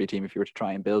every zombie team if you were to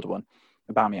try and build one.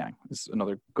 Aubameyang is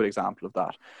another good example of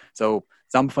that. So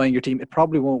zombifying your team, it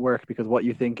probably won't work because what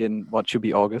you think in what should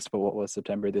be August, but what was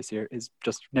September this year, is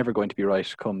just never going to be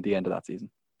right come the end of that season.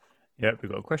 Yeah,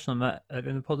 we've got a question on that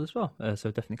in the pod as well,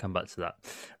 so definitely come back to that.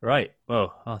 Right,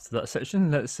 well, after that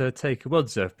section, let's take a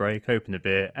well-deserved break, open a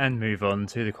beer, and move on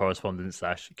to the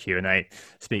correspondence/Q&A.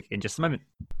 Speak in just a moment.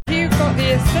 Who got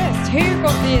the assist? Who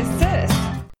got the assist?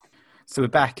 So we're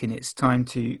back and it's time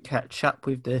to catch up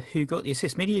with the Who Got the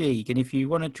Assist Mini League. And if you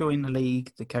want to join the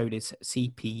league, the code is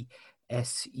CPSULF.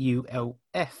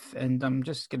 And I'm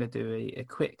just going to do a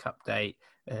quick update,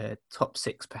 top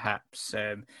 6 perhaps.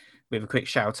 We have a quick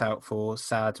shout out for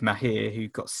Saad Mahir, who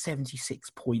got 76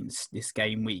 points this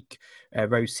game week,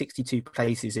 rose 62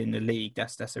 places in the league.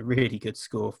 That's a really good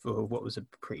score for what was a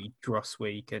pretty dross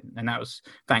week. And that was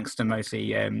thanks to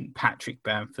mostly Patrick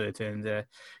Bamford and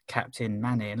Captain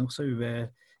Mane, and also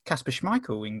Kasper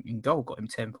Schmeichel in goal got him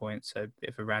 10 points. So a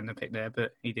bit of a random pick there,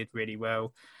 but he did really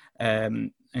well.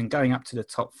 And going up to the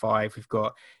top 5, we've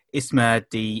got Isma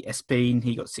D. Espin.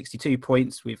 He got 62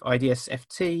 points with IDS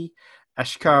FT.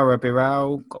 Ashkara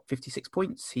Biral got 56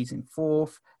 points. He's in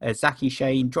 4th. Zaki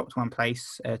Shane dropped 1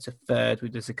 place to 3rd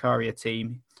with the Zakaria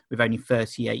team with only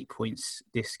 38 points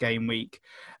this game week.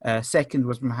 2nd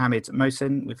was Mohamed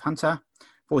Mohsen with Hunter,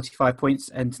 45 points.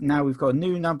 And now we've got a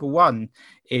new number 1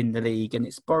 in the league, and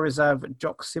it's Borislav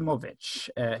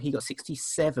Joksimovic. He got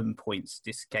 67 points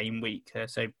this game week.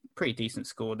 So pretty decent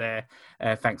score there,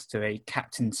 thanks to a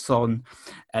Captain Son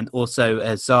and also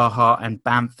Zaha and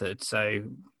Bamford. So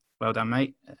well done,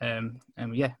 mate. And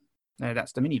yeah, no,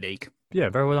 that's the mini league. Yeah,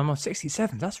 very well done. On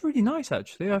 67. That's really nice,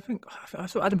 actually. I think I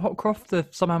saw Adam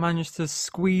Hopcroft somehow managed to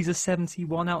squeeze a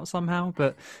 71 out somehow.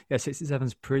 But yeah, 67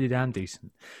 is pretty damn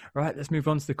decent. Right, let's move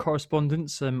on to the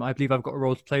correspondence. I believe I've got a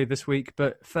role to play this week.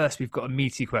 But first, we've got a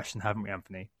meaty question, haven't we,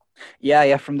 Anthony?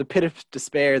 Yeah, from the pit of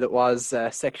despair that was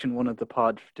section 1 of the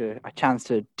pod, to a chance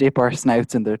to dip our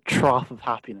snouts in the trough of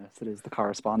happiness that is the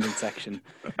correspondence section.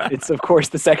 It's, of course,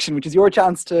 the section which is your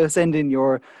chance to send in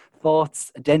your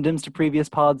thoughts, addendums to previous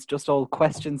pods, just all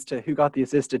questions to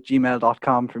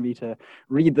whogottheassist@gmail.com for me to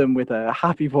read them with a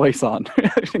happy voice on,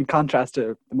 in contrast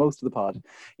to most of the pod.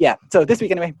 Yeah, so this week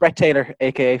anyway, Brett Taylor,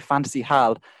 aka Fantasy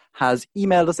Hal, has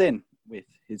emailed us in with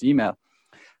his email.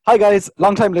 Hi guys,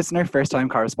 long-time listener, first-time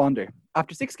corresponder.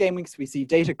 After 6 game weeks, we see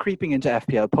data creeping into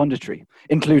FPL punditry,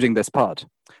 including this pod.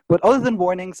 But other than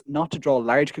warnings not to draw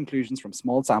large conclusions from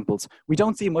small samples, we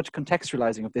don't see much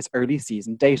contextualizing of this early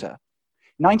season data.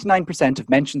 99%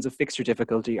 of mentions of fixture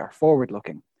difficulty are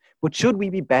forward-looking. But should we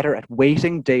be better at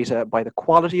weighting data by the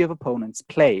quality of opponents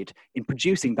played in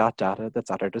producing that data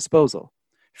that's at our disposal?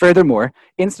 Furthermore,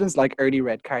 incidents like early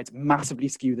red cards massively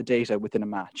skew the data within a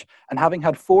match. And having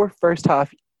had 4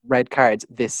 first-half red cards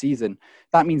this season,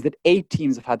 that means that 8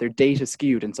 teams have had their data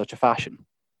skewed in such a fashion.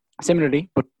 Similarly,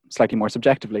 but slightly more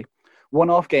subjectively,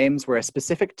 one-off games where a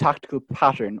specific tactical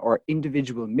pattern or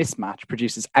individual mismatch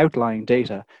produces outlying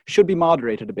data should be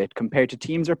moderated a bit compared to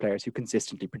teams or players who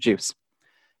consistently produce.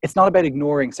 It's not about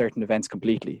ignoring certain events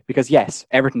completely, because yes,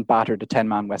 Everton battered a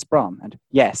 10-man West Brom, and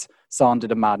yes, Son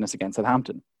did a madness against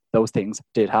Southampton. Those things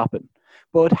did happen.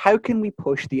 But how can we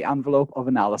push the envelope of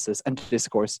analysis and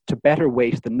discourse to better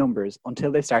weight the numbers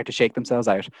until they start to shake themselves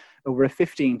out over a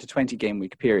 15 to 20 game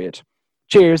week period?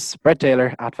 Cheers, Brett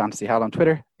Taylor at Fantasy Hal on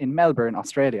Twitter in Melbourne,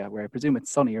 Australia, where I presume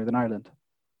it's sunnier than Ireland.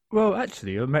 Well,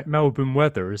 actually, Melbourne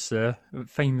weather is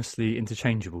famously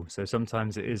interchangeable. So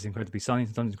sometimes it is incredibly sunny,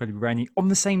 sometimes it's incredibly rainy on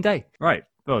the same day. Right.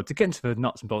 Well, to get into the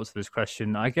nuts and bolts of this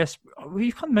question, I guess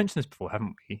we've kind of mentioned this before,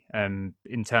 haven't we?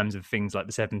 In terms of things like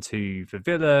the 7-2 for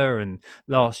Villa and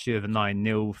last year the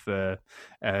 9-0 for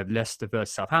Leicester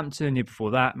versus Southampton, year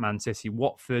before that, Man City,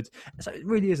 Watford. So it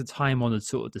really is a time-honoured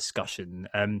sort of discussion.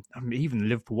 Even the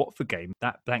Liverpool-Watford game,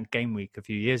 that blank game week a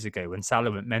few years ago when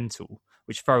Salah went mental,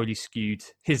 which thoroughly skewed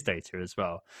his data as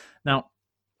well. Now,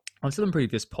 I've said on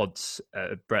previous pods,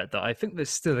 Brett, that I think there's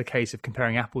still a case of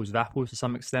comparing apples with apples to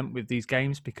some extent with these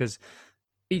games, because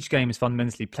each game is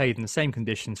fundamentally played in the same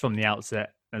conditions from the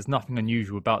outset. There's nothing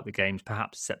unusual about the games,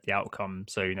 perhaps, except the outcome.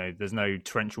 So, there's no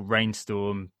torrential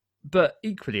rainstorm But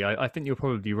equally, I think you're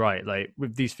probably right. Like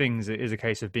with these things, it is a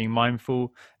case of being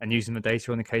mindful and using the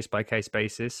data on a case-by-case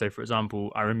basis. So, for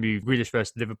example, I removed Grealish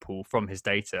versus Liverpool from his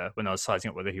data when I was sizing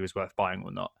up whether he was worth buying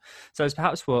or not. So it's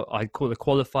perhaps what I'd call a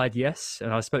qualified yes.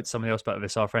 And I spoke to somebody else about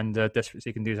this, our friend Desperate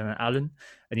Seeking Do's and Alan,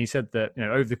 and he said that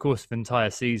over the course of the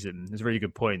entire season, there's a really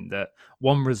good point that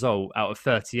one result out of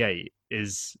 38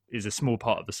 is a small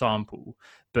part of the sample.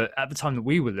 But at the time that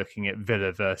we were looking at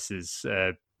Villa versus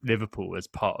Liverpool as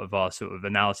part of our sort of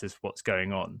analysis of what's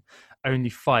going on, only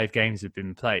 5 games have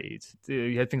been played.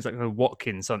 You had things like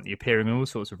Watkins suddenly appearing on all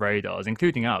sorts of radars,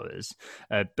 including ours,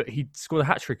 but he scored a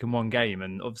hat-trick in one game,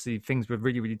 and obviously things were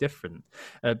really, really different.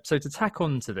 So to tack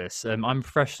on to this, I'm a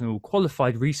professional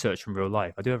qualified researcher in real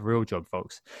life. I do have a real job,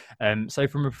 folks. So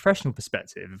from a professional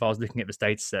perspective, if I was looking at this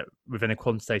data set within a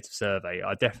quantitative survey,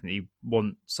 I definitely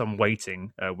want some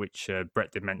weighting, which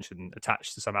Brett did mention,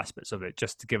 attached to some aspects of it,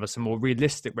 just to give us a more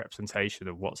realistic representation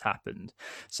of what's happened.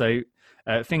 So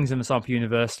things in the sample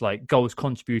universe like goals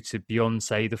contributed beyond,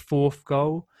 say, the 4th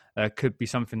goal could be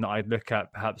something that I'd look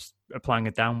at perhaps applying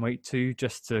a downweight to,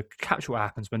 just to capture what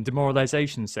happens when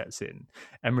demoralisation sets in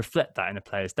and reflect that in a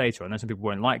player's data. I know some people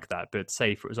won't like that, but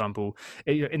say, for example,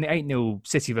 in the 8-0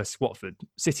 City versus Watford,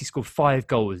 City scored 5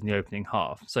 goals in the opening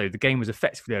half, so the game was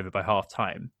effectively over by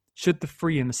half-time. Should the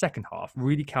 3 in the second half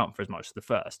really count for as much as the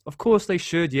first? Of course they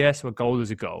should, yes, a goal is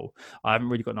a goal. I haven't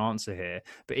really got an answer here.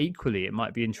 But equally, it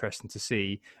might be interesting to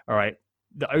see, all right,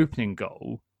 the opening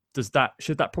goal,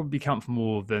 should that probably count for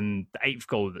more than the 8th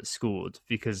goal that's scored?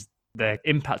 Because their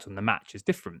impact on the match is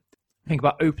different. Think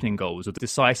about opening goals or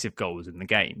decisive goals in the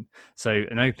game. So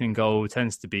an opening goal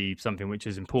tends to be something which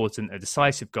is important. A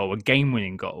decisive goal, a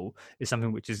game-winning goal, is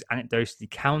something which is anecdotally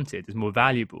counted as more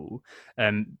valuable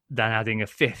than adding a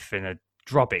 5th in a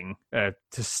drubbing to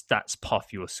stats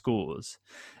puff your scores.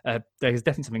 There's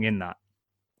definitely something in that.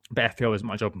 But FPL isn't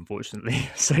my job, unfortunately,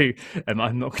 so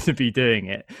I'm not going to be doing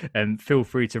it. Feel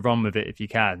free to run with it if you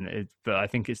can, but I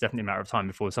think it's definitely a matter of time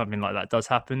before something like that does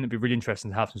happen. It'd be really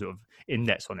interesting to have some sort of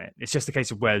index on it. It's just a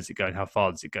case of where does it go and how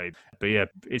far does it go. But yeah,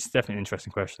 it's definitely an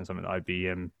interesting question, something that I'd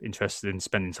be interested in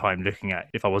spending time looking at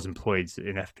if I was employed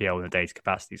in FPL in a data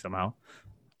capacity somehow.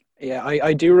 Yeah,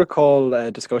 I do recall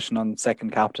a discussion on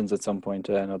second captains at some point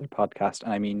in another podcast,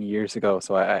 and I mean years ago.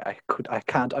 So I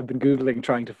can't. I've been Googling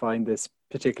trying to find this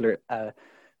particular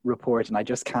report, and I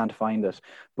just can't find it.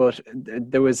 But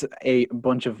there was a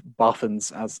bunch of boffins,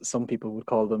 as some people would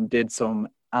call them, did some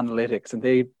analytics, and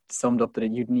they summed up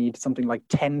that you'd need something like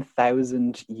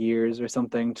 10,000 years or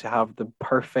something to have the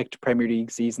perfect Premier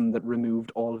League season that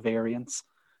removed all variance.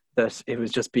 That it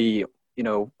would just be,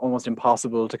 almost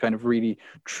impossible to kind of really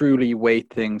truly weight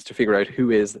things to figure out who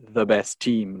is the best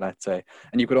team, let's say.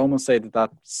 And you could almost say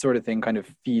that sort of thing kind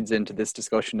of feeds into this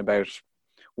discussion about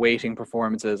weighting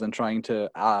performances and trying to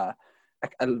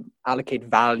allocate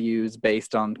values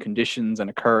based on conditions and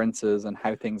occurrences and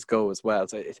how things go as well.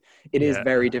 So it is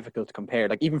very difficult to compare.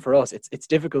 Like even for us, it's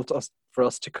difficult for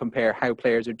us to compare how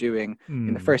players are doing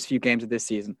in the first few games of this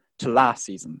season to last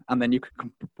season, and then you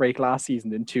can break last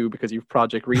season in 2 because you've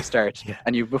Project Restart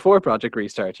and you've before Project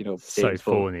Restart, stadium's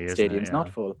full, stadium's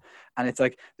not full, and it's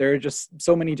like there are just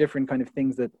so many different kind of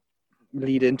things that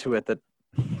lead into it that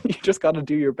you just got to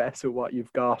do your best with what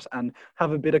you've got and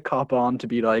have a bit of cop on to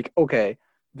be like, okay,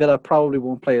 Villa probably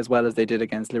won't play as well as they did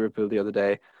against Liverpool the other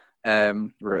day,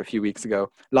 or a few weeks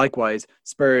ago. Likewise,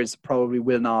 Spurs probably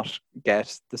will not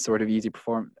get the sort of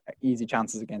easy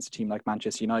chances against a team like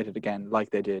Manchester United again, like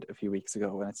they did a few weeks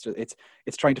ago. And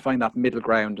it's trying to find that middle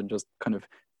ground and just kind of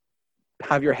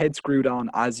have your head screwed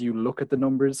on as you look at the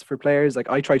numbers for players. Like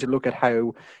I try to look at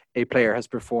how a player has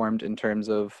performed in terms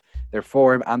of their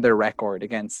form and their record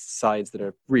against sides that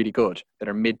are really good, that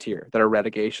are mid-tier, that are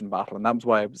relegation battle. And that was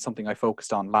why it was something I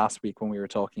focused on last week when we were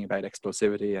talking about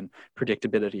explosivity and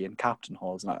predictability and captain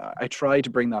hauls. And I try to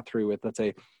bring that through with, let's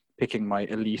say, picking my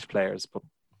elite players, but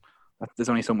there's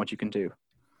only so much you can do.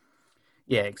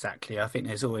 Yeah, exactly. I think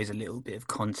there's always a little bit of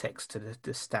context to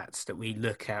the stats that we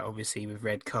look at. Obviously, with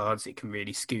red cards, it can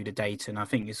really skew the data. And I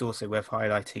think it's also worth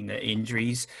highlighting that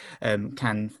injuries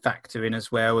can factor in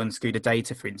as well and skew the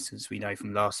data. For instance, we know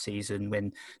from last season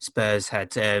when Spurs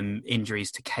had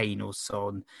injuries to Kane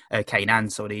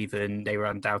and Son even, they were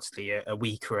undoubtedly a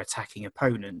weaker attacking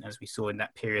opponent, as we saw in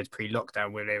that period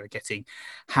pre-lockdown where they were getting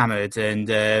hammered. And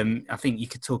I think you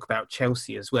could talk about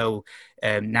Chelsea as well,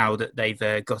 now that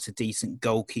they've got a decent decent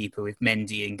goalkeeper with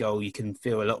Mendy in goal, you can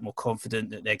feel a lot more confident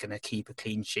that they're going to keep a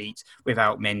clean sheet.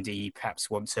 Without Mendy, you perhaps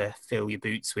want to fill your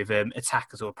boots with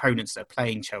attackers or opponents that are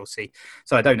playing Chelsea.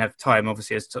 So I don't have time,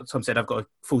 obviously, as Tom said, I've got a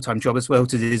full-time job as well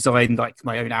to design like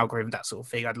my own algorithm, that sort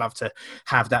of thing. I'd love to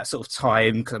have that sort of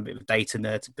time, because I'm a bit of a data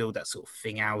nerd, to build that sort of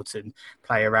thing out and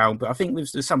play around. But I think with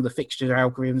some of the fixture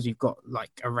algorithms you've got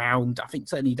like around, I think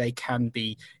certainly they can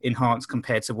be enhanced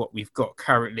compared to what we've got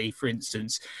currently. For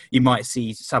instance, you might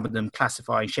see some of them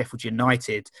classifying Sheffield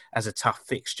United as a tough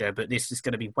fixture, but this is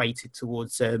going to be weighted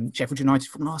towards Sheffield United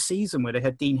from last season, where they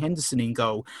had Dean Henderson in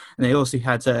goal, and they also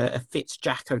had a fit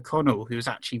Jack O'Connell, who was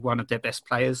actually one of their best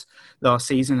players last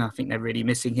season. I think they're really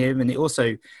missing him. And it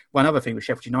also, one other thing with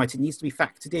Sheffield United, needs to be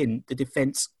factored in the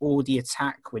defence or the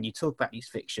attack when you talk about these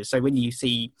fixtures. So when you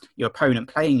see your opponent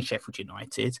playing Sheffield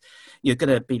United, you're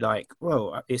going to be like,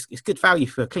 well, it's good value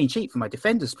for a clean sheet for my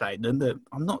defenders playing them, but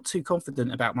I'm not too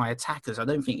confident about my attackers. I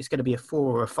don't think it's going to be a 4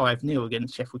 or a 5-0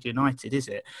 against Sheffield United, is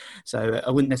it? So I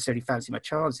wouldn't necessarily fancy my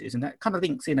chances. And that kind of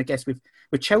links in, I guess, with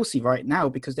Chelsea right now,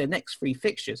 because their next 3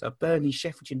 fixtures are Burnley,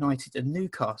 Sheffield United and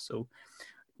Newcastle,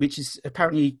 which is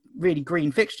apparently really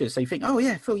green fixtures. So you think, oh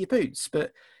yeah, fill your boots.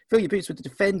 But fill your boots with the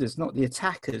defenders, not the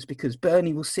attackers, because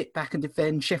Burnley will sit back and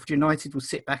defend, Sheffield United will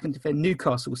sit back and defend,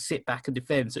 Newcastle will sit back and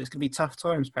defend. So it's going to be tough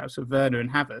times perhaps for Werner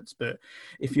and Havertz. But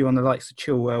if you're on the likes of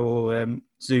Chilwell or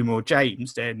Zoom or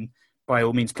James, then by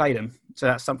all means play them. So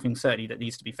that's something certainly that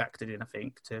needs to be factored in, I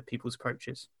think, to people's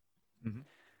approaches. Mm-hmm.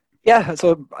 Yeah,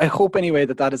 so I hope anyway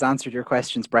that has answered your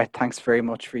questions, Brett. Thanks very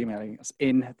much for emailing us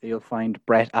in. You'll find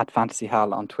Brett at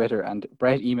FantasyHal on Twitter, and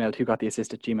Brett emailed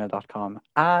whogottheassist@gmail.com,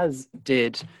 as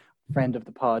did friend of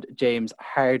the pod, James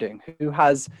Harding, who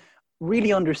has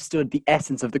really understood the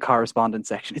essence of the correspondence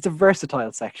section. It's a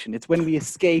versatile section. It's when we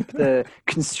escape the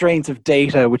constraints of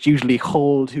data, which usually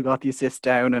hold Who Got the Assist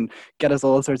down and get us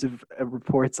all sorts of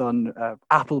reports on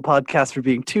Apple Podcasts for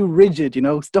being too rigid,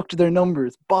 stuck to their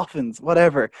numbers, boffins,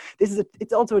 whatever.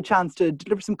 It's also a chance to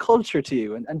deliver some culture to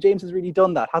you. And James has really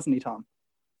done that, hasn't he, Tom?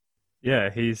 Yeah,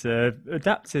 he's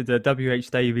adapted W.H.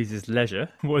 Davies' Leisure.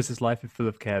 What is his life if full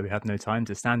of care? We have no time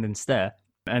to stand and stare.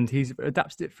 And he's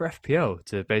adapted it for FPL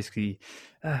to basically,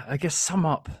 I guess, sum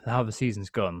up how the season's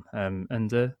gone.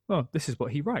 Well, this is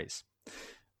what he writes.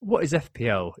 What is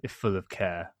FPL if full of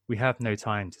care? We have no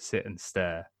time to sit and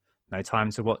stare. No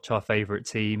time to watch our favourite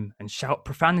team and shout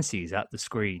profanities at the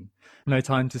screen. No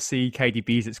time to see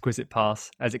KDB's exquisite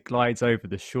pass as it glides over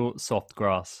the short, soft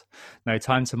grass. No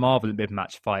time to marvel at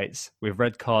mid-match fights, with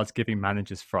red cards giving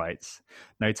managers frights.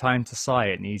 No time to sigh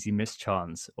at an easy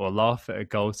mischance or laugh at a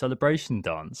goal celebration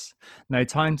dance. No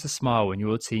time to smile when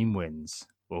your team wins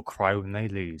or cry when they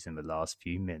lose in the last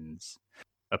few mins.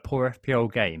 A poor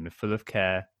FPL game full of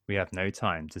care, we have no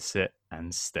time to sit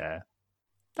and stare.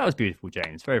 That was beautiful,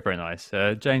 James. Very, very nice.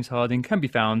 James Harding can be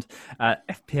found at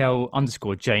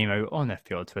FPL_JMO on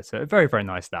FPL Twitter. A very, very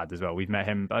nice lad as well. We've met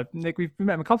him. Nick, we've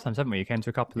met him a couple of times, haven't we? He came to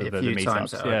a couple of the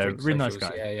meetups. Yeah, really nice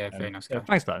guy. Yeah, very nice guy.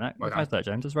 Thanks for that, Nick. Thanks for that,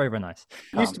 James. That's very, very nice.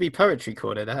 Used to be poetry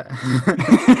corner, that,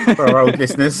 for our old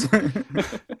listeners.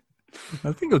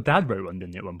 I think your dad wrote one,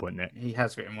 didn't he, at one point, Nick? He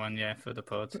has written one, yeah, for the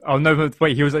pod. Oh, no, but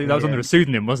wait, that was under a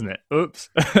pseudonym, wasn't it? Oops.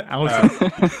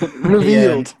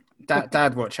 Revealed.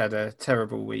 Dad Watch had a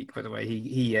terrible week, by the way.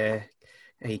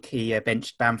 He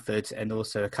benched Bamford and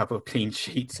also a couple of clean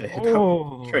sheets. So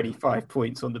about 25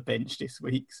 points on the bench this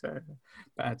week. So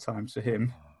bad times for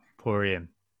him. Poor Ian.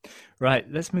 Right,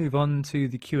 let's move on to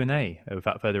the Q&A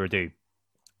without further ado.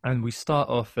 And we start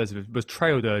off, as was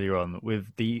trailed earlier on,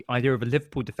 with the idea of a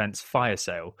Liverpool defence fire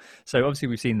sale. So obviously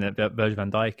we've seen that Virgil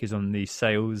van Dijk is on the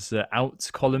sales out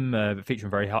column,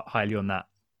 featuring very highly on that.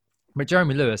 But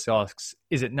Jeremy Lewis asks,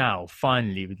 is it now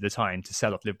finally the time to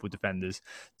sell off Liverpool defenders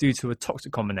due to a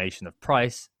toxic combination of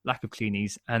price, lack of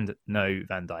cleanies, and no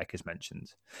Van Dijk as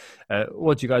mentioned?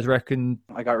 What do you guys reckon?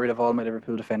 I got rid of all my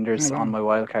Liverpool defenders on my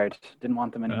wildcard. Didn't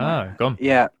want them anymore. Gone.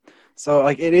 Yeah. So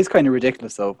it is kind of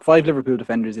ridiculous though. 5 Liverpool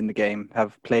defenders in the game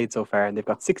have played so far and they've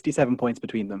got 67 points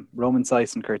between them. Roman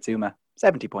Saiss and Kurt Zouma,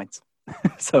 70 points.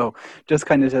 So just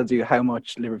kind of tells you how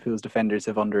much Liverpool's defenders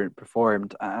have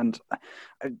underperformed. And,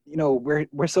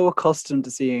 we're so accustomed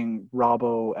to seeing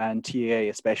Robbo and TAA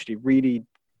especially really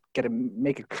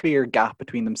make a clear gap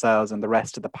between themselves and the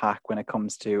rest of the pack when it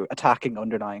comes to attacking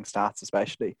underlying stats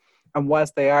especially. And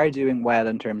whilst they are doing well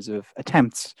in terms of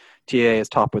attempts, TAA is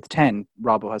top with 10,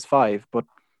 Robbo has 5, but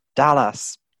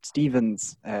Dallas,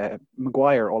 Stevens,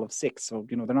 Maguire, all of 6. So,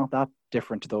 they're not that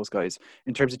different to those guys.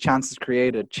 In terms of chances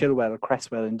created, Chilwell,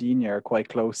 Cresswell and Digne are quite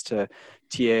close to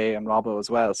TA and Robbo as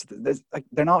well. So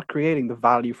they're not creating the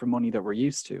value for money that we're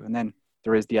used to. And then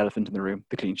there is the elephant in the room,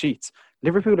 the clean sheets.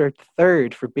 Liverpool are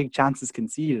third for big chances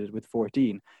conceded with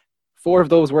 14. 4 of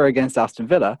those were against Aston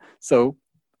Villa. So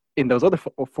in those other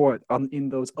in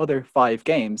those other 5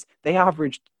 games, they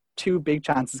averaged 2 big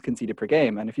chances conceded per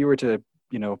game. And if you were to,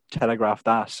 telegraph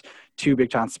that 2 big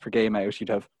chances per game out, you'd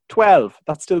have 12.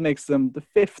 That still makes them the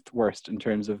 5th worst in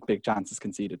terms of big chances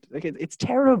conceded. Like, it's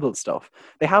terrible stuff.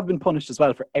 They have been punished as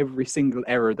well for every single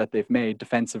error that they've made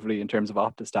defensively in terms of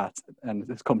Opta stats, and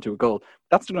it's come to a goal.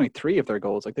 That's only 3 of their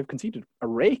goals. Like, they've conceded a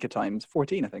rake at times,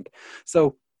 14, I think.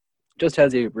 So just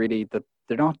tells you really that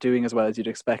they're not doing as well as you'd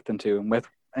expect them to. And with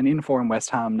an in-form West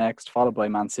Ham next, followed by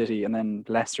Man City, and then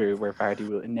Leicester, where Vardy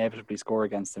will inevitably score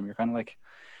against them, you're kind of like,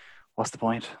 what's the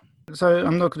point? So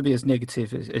I'm not going to be as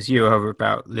negative as you are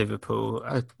about Liverpool.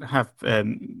 I have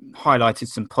highlighted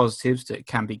some positives that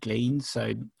can be gleaned.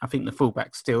 So I think the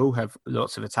fullbacks still have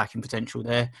lots of attacking potential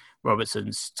there.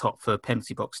 Robertson's top for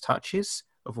penalty box touches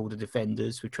of all the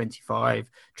defenders with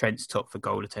 25. Trent's top for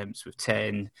goal attempts with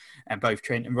 10. And both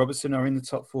Trent and Robertson are in the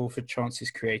top 4 for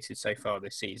chances created so far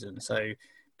this season. So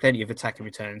plenty of attacking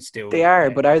returns still. They are,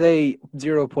 but are they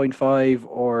 0.5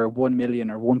 or 1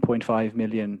 million or 1.5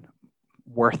 million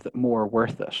worth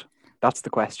it? That's the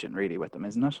question really with them,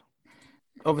 isn't it?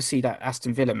 Obviously that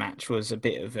Aston Villa match was a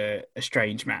bit of a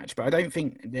strange match, but I don't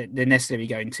think they're necessarily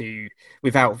going to,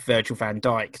 without Virgil van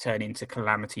Dijk, turn into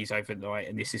calamities overnight,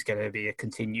 and this is going to be a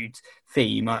continued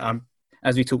theme.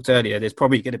 As we talked earlier, there's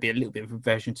probably going to be a little bit of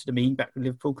reversion to the mean back with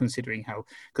Liverpool, considering how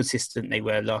consistent they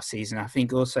were last season. I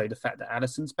think also the fact that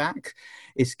Alisson's back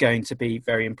is going to be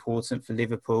very important for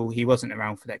Liverpool. He wasn't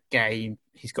around for that game.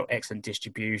 He's got excellent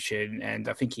distribution, and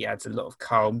I think he adds a lot of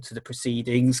calm to the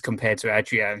proceedings compared to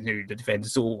Adrian, who the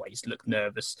defenders always look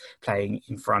nervous playing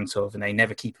in front of, and they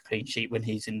never keep a clean sheet when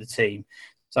he's in the team.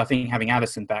 So I think having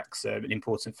Alisson back's an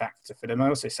important factor for them. I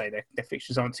also say their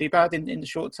fixtures aren't too bad in the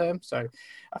short term. So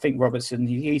I think Robertson,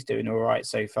 he's doing all right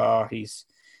so far. He's,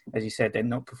 as you said, they're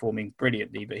not performing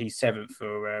brilliantly, but he's 7th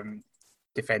for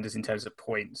defenders in terms of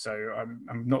points. So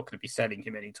I'm not going to be selling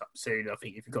him anytime soon. I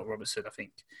think if you've got Robertson, I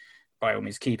think by all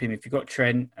means keep him. If you've got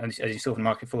Trent, and as you saw from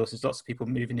market force, there's lots of people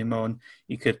moving him on.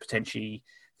 You could potentially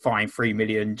fine 3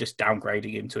 million, just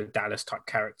downgrading him to a Dallas type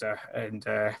character and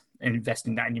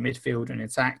investing that in your midfield and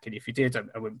attack. And if you did,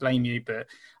 I wouldn't blame you, but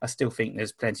I still think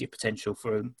there's plenty of potential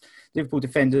for Liverpool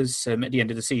defenders at the end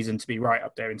of the season to be right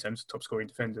up there in terms of top scoring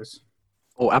defenders.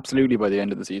 Oh, absolutely. By the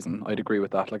end of the season, I'd agree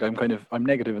with that. Like, I'm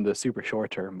negative in the super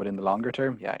short term, but in the longer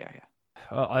term, yeah.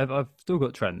 I've still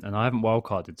got Trent, and I haven't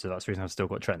wildcarded, so that's the reason I've still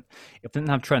got Trent. If I didn't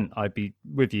have Trent, I'd be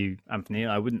with you, Anthony.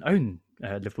 I wouldn't own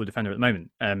a Liverpool defender at the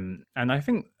moment. And I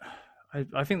think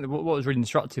that what was really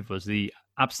instructive was the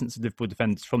absence of Liverpool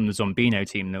defenders from the Zombino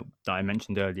team that I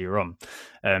mentioned earlier on.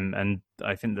 And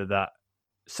I think that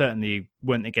certainly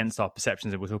went against our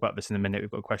perceptions, and we'll talk about this in a minute.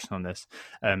 We've got a question on this,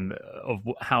 of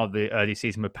how the early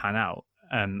season would pan out.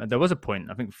 There was a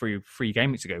point, I think, three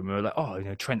game weeks ago, when we were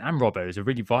like, Trent and Robbo is a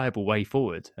really viable way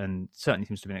forward, and certainly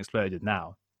seems to have been exploded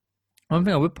now. One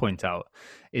thing I would point out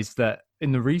is that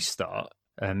in the restart,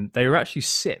 they were actually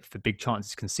 6th for big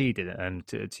chances conceded.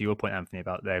 To your point, Anthony,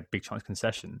 about their big chance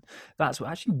concession, that's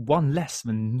actually 1 less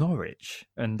than Norwich,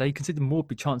 and they conceded more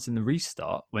big chances in the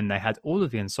restart when they had all of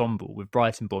the ensemble with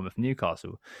Brighton, Bournemouth, and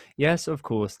Newcastle. Yes, of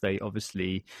course, they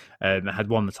obviously had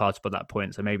won the title by that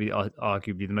point, so maybe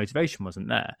arguably the motivation wasn't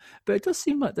there. But it does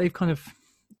seem like they've kind of,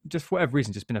 just for whatever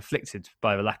reason, just been afflicted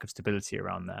by the lack of stability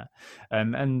around there.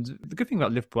 And the good thing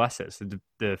about Liverpool assets, the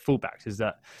fullbacks, is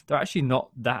that they're actually not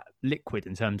that liquid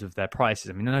in terms of their prices.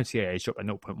 I mean, I know TAA has dropped by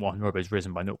 0.1, Robbo's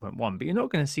risen by 0.1, but you're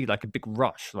not going to see like a big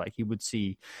rush like you would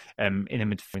see in a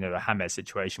midfield, a James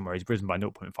situation where he's risen by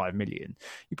 0.5 million.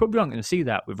 You probably aren't going to see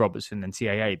that with Robertson and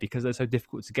TAA because they're so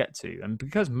difficult to get to, and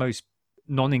because most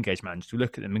non-engaged managers will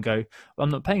look at them and go, well, I'm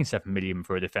not paying 7 million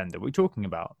for a defender. What are we talking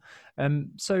about?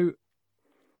 So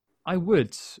I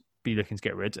would be looking to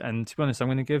get rid, and to be honest, I'm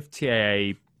going to give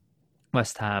TAA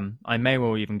West Ham. I may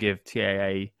well even give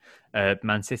TAA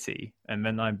Man City, and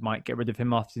then I might get rid of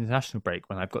him after the international break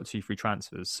when I've got 2 free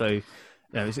transfers. So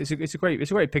it's a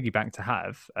great piggy bank to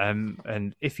have.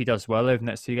 And if he does well over the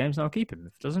next 2 games, then I'll keep him.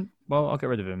 If he doesn't, well, I'll get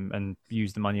rid of him and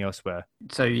use the money elsewhere.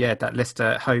 So yeah, that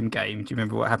Leicester home game. Do you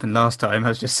remember what happened last time? I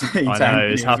was just saying. I know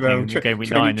it's happening in game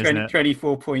week 9, isn't it?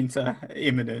 24-pointer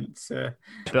imminent.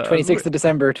 26th of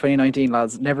December 2019,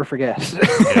 lads. Never forget.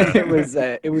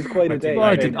 Yeah. it was quite a day. Well,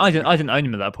 I didn't own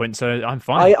him at that point, so I'm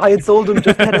fine. I had sold him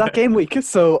just ahead of that game week,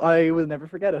 so I will never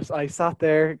forget it. I sat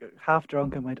there half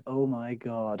drunk and went, "Oh my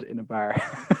god," in a bar.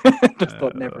 Just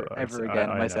thought never, ever again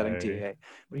am I selling know. TAA.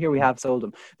 But here we have sold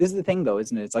him. This is the thing, though,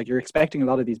 isn't it? It's like you're expecting a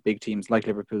lot of these big teams, like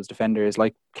Liverpool's defenders,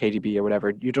 like KDB or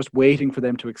whatever. You're just waiting for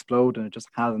them to explode, and it just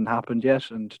hasn't happened yet.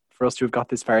 And for us to have got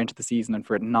this far into the season and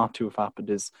for it not to have happened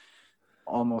is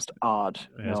almost odd.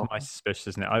 Yeah, it's my suspicion,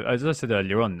 isn't it? As I said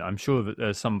earlier on, I'm sure that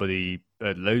there's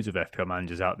loads of FPL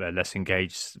managers out there, less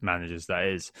engaged managers that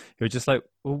is, who are just like,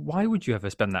 well, why would you ever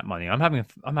spend that money? I'm having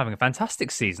a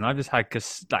fantastic season. I've just had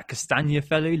that Castagna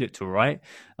fellow who looked all right.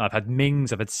 I've had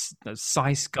Mings. I've had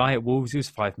Sice guy at Wolves who's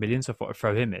 5 million, so I thought I'd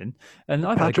throw him in. And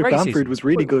I've Patrick had a great Bamford season. was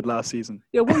really good last season.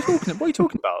 Yeah, what are you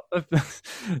talking about?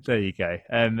 There you go.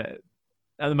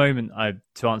 At the moment,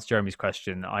 to answer Jeremy's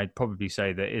question, I'd probably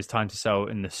say that it's time to sell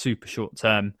in the super short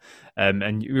term.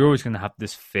 And you're always going to have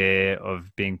this fear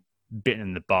of being bitten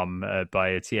in the bum by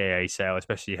a TAA sale,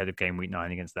 especially ahead of game week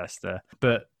 9 against Leicester.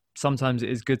 But sometimes it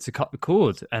is good to cut the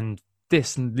cord. And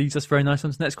this leads us very nice on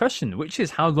to the next question, which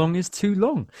is how long is too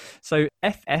long? So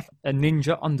FF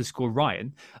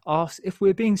Ninja_Ryan asks if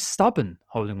we're being stubborn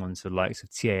holding on to the likes of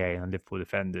TAA and Liverpool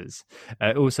defenders.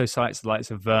 It also cites the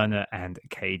likes of Werner and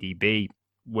KDB.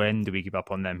 When do we give up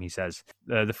on them? He says.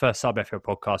 The first sub FPL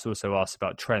podcast also asks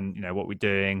about Trent, what we're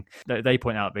doing. They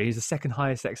point out that he's the second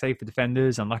highest XA for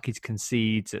defenders, unlucky to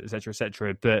concede, etc.,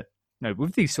 etc. But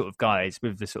with these sort of guys,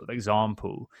 with this sort of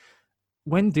example,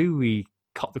 when do we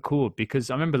cut the cord?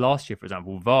 Because I remember last year, for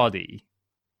example, Vardy,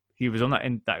 he was on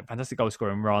that fantastic goal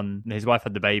scoring run. His wife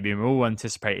had the baby, and we're all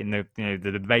anticipating the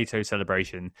Beto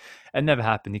celebration. It never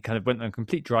happened. He kind of went on a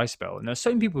complete dry spell. And there's so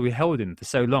many people who held him for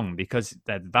so long because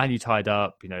they had the value tied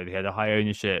up. They had a high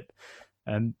ownership.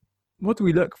 What do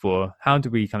we look for? How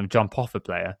do we kind of jump off a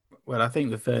player? Well, I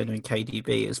think with Werner and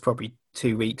KDB, it's probably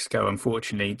 2 weeks ago,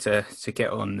 unfortunately, to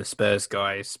get on the Spurs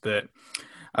guys. But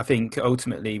I think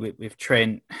ultimately with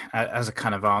Trent, as I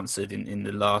kind of answered in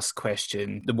the last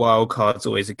question, the wild card's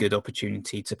always a good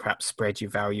opportunity to perhaps spread your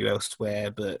value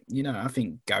elsewhere. But, I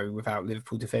think go without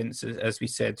Liverpool defence, as we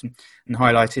said and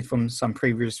highlighted from some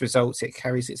previous results, it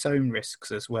carries its own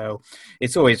risks as well.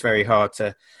 It's always very hard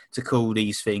to call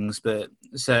these things, but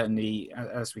certainly,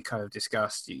 as we kind of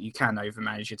discussed, you can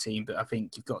overmanage your team, but I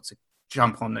think you've got to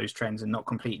jump on those trends and not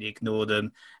completely ignore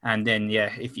them. And then,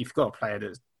 if you've got a player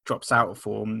that drops out of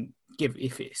form,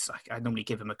 if it's like, I normally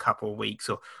give them a couple of weeks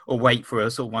or wait for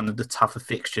us or one of the tougher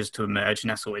fixtures to emerge,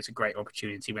 and that's always a great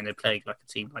opportunity when they're playing like a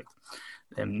team like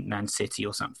Man City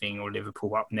or something, or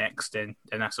Liverpool up next, and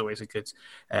that's always a good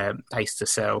pace to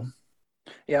sell.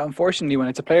 Yeah, unfortunately, when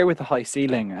it's a player with a high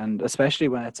ceiling, and especially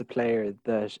when it's a player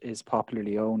that is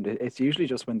popularly owned, it's usually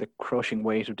just when the crushing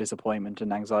weight of disappointment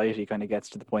and anxiety kind of gets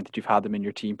to the point that you've had them in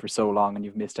your team for so long and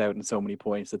you've missed out on so many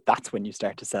points that's when you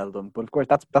start to sell them. But of course,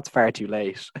 that's far too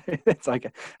late. It's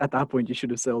like at that point you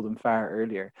should have sold them far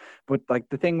earlier. But like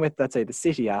the thing with, let's say, the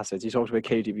City assets, you talked about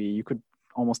KDB, you could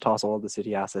almost toss all the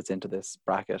City assets into this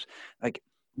bracket. Like,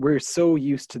 we're so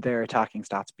used to their attacking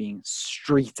stats being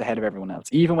streets ahead of everyone else.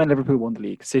 Even when Liverpool won the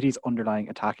league, City's underlying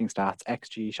attacking stats,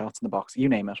 XG, shots in the box, you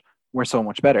name it, were so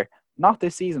much better. Not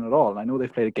this season at all. I know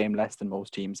they've played a game less than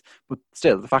most teams, but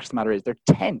still, the fact of the matter is they're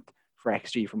 10th for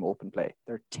XG from open play.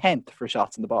 They're 10th for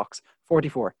shots in the box,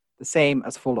 44, the same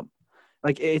as Fulham.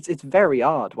 Like, it's very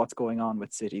odd what's going on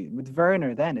with City. With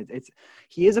Werner, then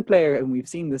he is a player, and we've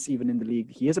seen this even in the league.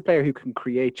 He is a player who can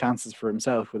create chances for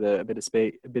himself with a bit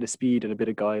of speed and a bit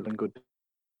of guile and good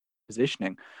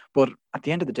positioning. But at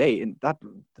the end of the day, in that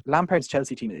Lampard's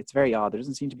Chelsea team, it's very odd. There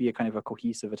doesn't seem to be a kind of a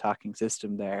cohesive attacking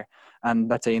system there. And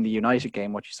let's say in the United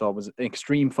game, what you saw was an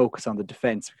extreme focus on the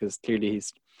defence, because clearly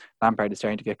Lampard is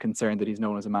starting to get concerned that he's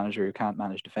known as a manager who can't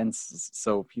manage defence.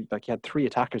 So he had 3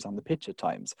 attackers on the pitch at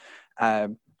times.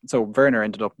 So Werner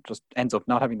ends up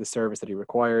not having the service that he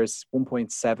requires.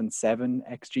 1.77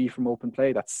 XG from open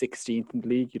play. That's 16th in the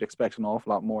league. You'd expect an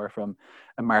awful lot more from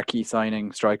a marquee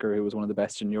signing striker who was one of the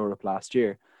best in Europe last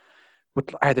year.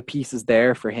 But are the pieces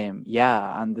there for him?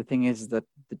 Yeah. And the thing is that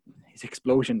his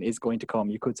explosion is going to come.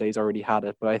 You could say he's already had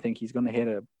it, but I think he's going to hit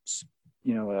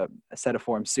a set of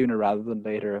form sooner rather than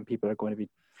later, and people are going to be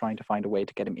trying to find a way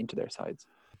to get him into their sides.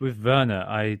 With Werner,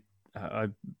 I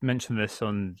mentioned this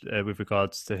on with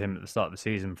regards to him at the start of the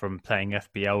season from playing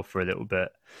FPL for a little bit,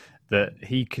 that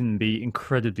he can be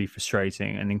incredibly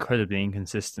frustrating and incredibly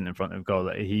inconsistent in front of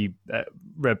goal. He at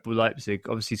Red Bull Leipzig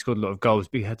obviously scored a lot of goals,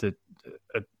 but he had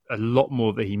a lot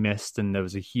more that he missed, and there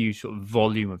was a huge sort of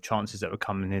volume of chances that were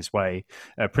coming his way,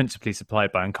 principally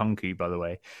supplied by Nkunku, by the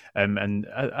way. And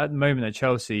at the moment at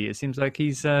Chelsea, it seems like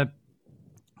he's kind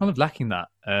of lacking that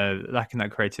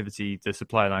creativity, the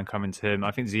supply line coming to him.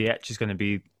 I think Ziyech is going to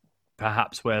be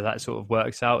perhaps where that sort of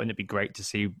works out, and it'd be great to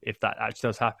see if that actually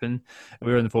does happen.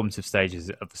 We're in the formative stages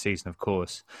of the season, of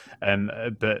course,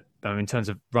 but in terms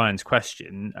of Ryan's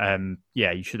question,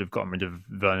 you should have gotten rid of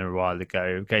Werner a while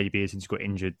ago. KDB, since he got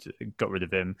injured, got rid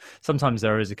of him. Sometimes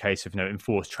there is a case of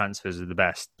enforced transfers are the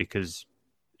best, because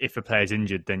if a player's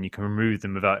injured, then you can remove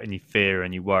them without any fear,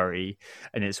 any worry,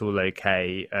 and it's all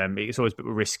okay. It's always a bit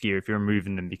riskier if you're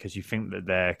removing them because you think that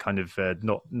they're kind of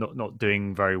not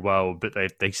doing very well, but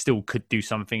they still could do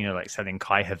something, like selling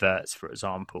Kai Havertz, for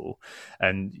example.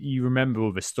 And you remember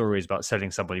all the stories about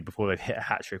selling somebody before they've hit a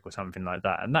hat-trick or something like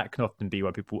that, and that can often be why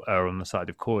people err on the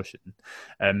side of caution.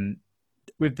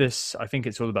 With this, I think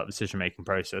it's all about the decision-making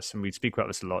process, and we speak about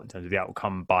this a lot in terms of the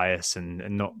outcome bias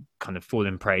and not kind of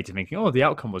falling prey to thinking, the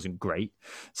outcome wasn't great,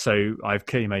 so I've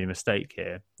clearly made a mistake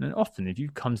here. And often, if you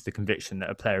come to the conviction that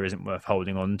a player isn't worth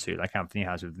holding on to, like Anthony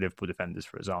has with Liverpool defenders,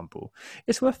 for example,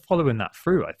 it's worth following that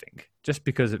through, I think, just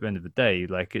because at the end of the day,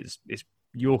 like it's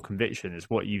your conviction, is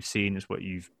what you've seen, is what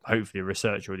you've hopefully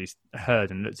researched or at least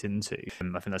heard and looked into.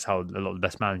 And I think that's how a lot of the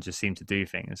best managers seem to do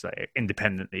things, like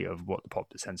independently of what the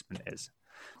popular sentiment is.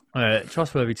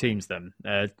 Trustworthy teams then.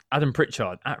 Adam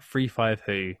Pritchard at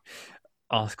 352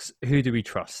 asks, who do we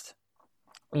trust?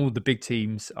 All the big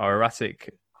teams are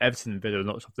erratic. Everton and Villa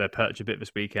knocked off their perch a bit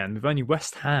this weekend, with only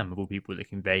West Ham, of all people,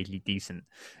 looking vaguely decent.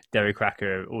 Derry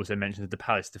Cracker also mentioned the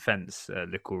Palace defence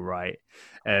look all right.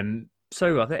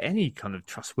 So are there any kind of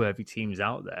trustworthy teams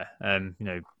out there?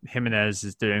 Jimenez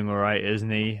is doing all right,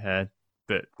 isn't he?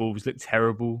 But Wolves look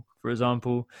terrible, for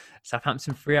example.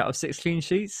 Southampton 3 out of 6 clean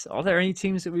sheets. Are there any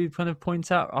teams that we kind of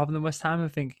point out other than West Ham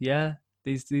and think,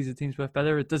 these are teams worth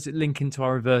better? Or does it link into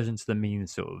our reversion to the mean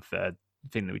sort of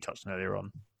thing that we touched on earlier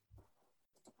on?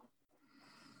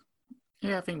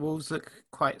 Yeah, I think Wolves look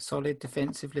quite solid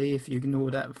defensively. If you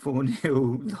ignore that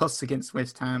 4-0 loss against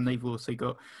West Ham, they've also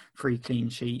got 3 clean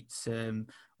sheets,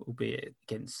 albeit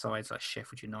against sides like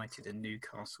Sheffield United and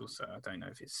Newcastle. So I don't know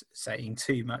if it's saying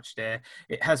too much there.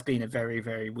 It has been a very,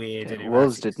 very weird.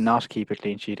 Wolves did not keep a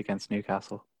clean sheet against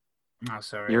Newcastle. Oh,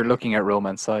 sorry. You're looking at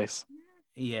Roman Saiss.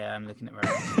 Yeah, I'm looking at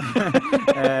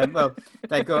Roman. Well,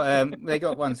 they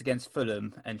got ones against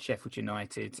Fulham and Sheffield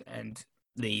United and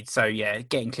Leeds. So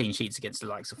getting clean sheets against the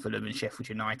likes of Fulham and Sheffield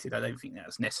United, I don't think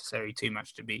that's necessary too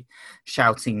much to be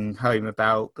shouting home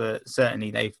about, but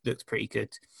certainly they've looked pretty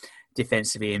good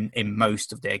defensively in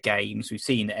most of their games. We've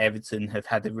seen that Everton have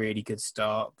had a really good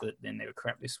start, but then they were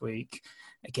crap this week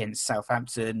against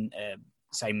Southampton.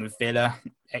 Same with Villa,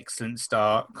 excellent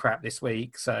start, crap this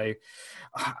week. So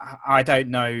I don't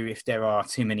know if there are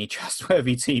too many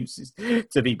trustworthy teams,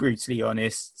 to be brutally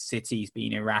honest. City's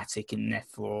been erratic in their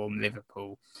form.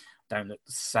 Liverpool don't look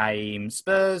the same.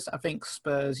 Spurs, I think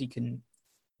Spurs, you can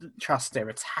trust their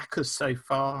attackers so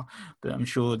far, but I'm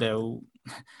sure they'll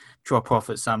drop off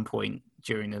at some point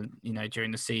during the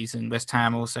season. West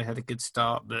Ham also had a good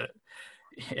start, but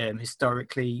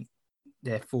historically,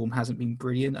 their form hasn't been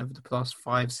brilliant over the past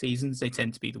 5 seasons. They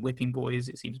tend to be the whipping boys.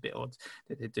 It seems a bit odd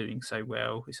that they're doing so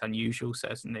well. It's unusual,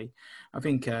 certainly. I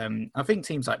think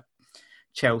teams like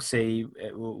Chelsea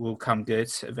will come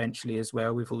good eventually as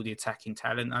well with all the attacking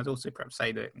talent. I'd also perhaps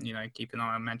say that, keep an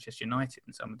eye on Manchester United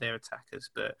and some of their attackers.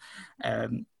 But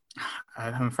I'm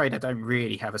afraid I don't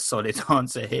really have a solid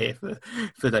answer here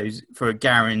for a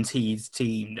guaranteed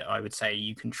team that I would say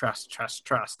you can trust.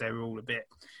 They're all a bit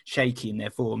shaky in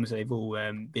their forms. They've all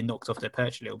been knocked off their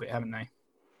perch a little bit, haven't they?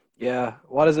 Yeah.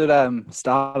 What is it?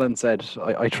 Stalin said,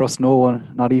 I trust no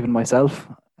one, not even myself.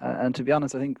 And to be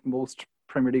honest, I think most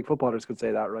Premier League footballers could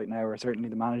say that right now, or certainly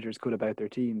the managers could about their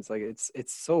teams. Like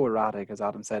it's so erratic, as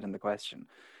Adam said in the question.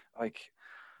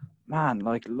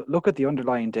 Look at the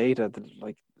underlying data.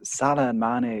 Salah and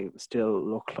Mane still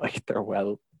look like they're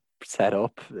well set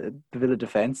up. The Villa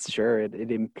defence, sure, it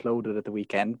imploded at the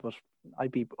weekend, but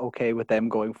I'd be okay with them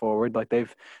going forward. Like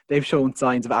they've shown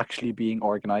signs of actually being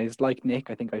organised. Like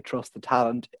Nick, I think I trust the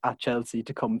talent at Chelsea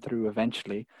to come through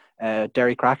eventually.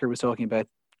 Derry Cracker was talking about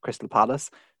Crystal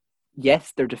Palace.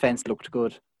 Yes, their defence looked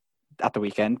good at the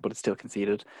weekend, but it's still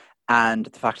conceded. And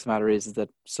the fact of the matter is that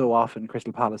so often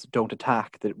Crystal Palace don't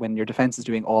attack, that when your defence is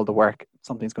doing all the work,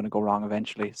 something's going to go wrong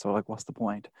eventually. So what's the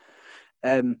point?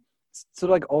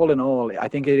 All in all, I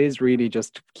think it is really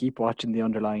just keep watching the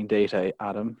underlying data,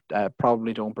 Adam.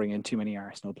 Probably don't bring in too many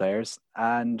Arsenal players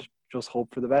and just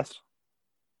hope for the best.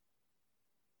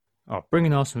 Oh,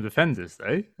 bringing Arsenal defenders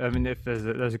though. I mean, if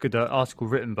there's a good article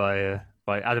written by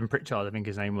Adam Pritchard, I think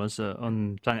his name was,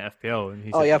 on Planet FPL, and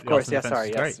he said, of course, yes, sorry,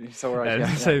 yes, great. So right,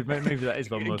 yeah. So maybe that is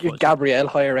one more. Gabriel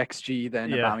higher XG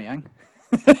than Aubameyang.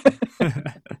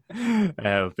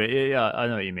 But yeah, I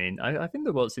know what you mean. I think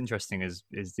that what's interesting is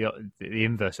the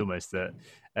inverse almost, that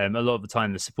a lot of the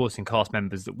time the supporting cast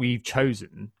members that we've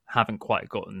chosen haven't quite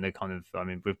gotten the kind of, I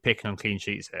mean, we're picking on clean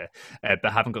sheets here,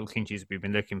 but haven't got the clean sheets that we've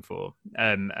been looking for.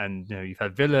 And you've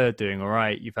had Villa doing all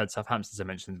right, you've had Southampton, as I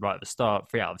mentioned right at the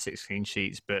start, 3 out of 6 clean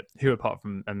sheets, but who apart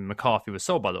from McCarthy was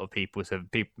sold by a lot of people, so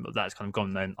people that's kind of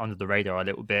gone under the radar a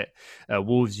little bit.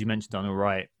 Wolves, you mentioned, done all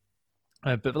right.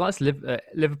 But the likes of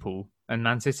Liverpool and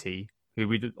Man City, who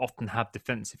we often have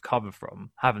defensive cover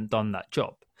from, haven't done that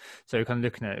job. So you're kind of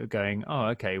looking at it going, oh,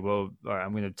 okay, well, all right,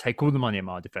 I'm going to take all the money in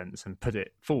my defence and put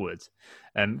it forward.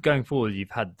 Going forward,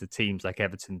 you've had the teams like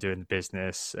Everton doing the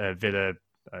business, Villa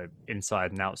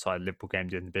inside and outside Liverpool game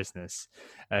doing the business,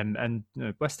 and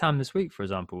West Ham this week, for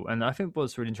example. And I think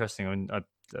what's really interesting, and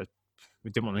we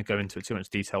didn't want to go into too much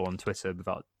detail on Twitter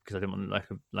because I didn't want to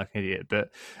look like an idiot. But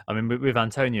I mean, with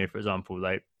Antonio, for example,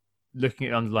 like looking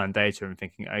at underlying data and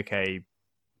thinking, okay,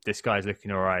 this guy's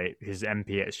looking all right. His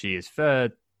MPXG is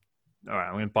third. All right,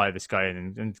 I'm going to buy this guy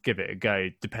in and give it a go,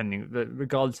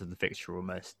 regardless of the fixture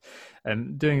almost.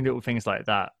 Doing little things like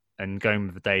that and going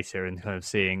with the data and kind of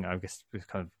seeing, I guess,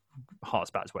 kind of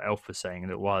harks back to what Elf was saying a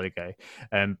little while ago.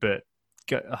 But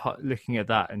looking at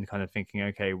that and kind of thinking,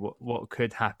 okay, what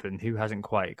could happen? Who hasn't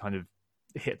quite kind of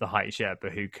hit the heights yet,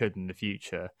 but who could in the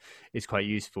future is quite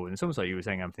useful. And it's almost like you were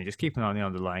saying, Anthony, just keeping an eye on the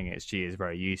underlying XG is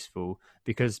very useful,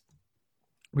 because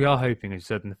we are hoping, as you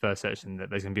said in the first section, that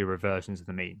there's going to be reversions of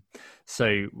the mean.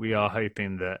 So we are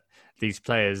hoping that these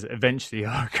players eventually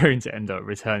are going to end up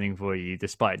returning for you,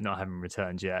 despite not having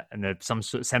returned yet. And there's some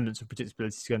sort of semblance of predictability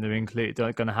is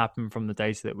going to happen from the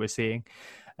data that we're seeing.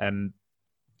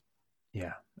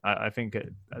 Yeah, I think at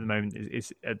the moment,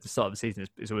 it's at the start of the season,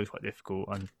 it's always quite difficult.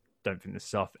 I don't think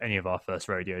this is any of our first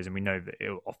rodeos, and we know that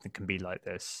it often can be like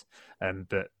this.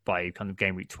 But by kind of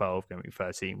game week 12, game week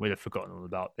 13, we'd have forgotten all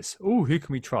about this. Oh, who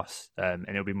can we trust? And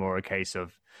it'll be more a case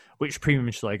of which premium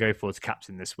should I go for to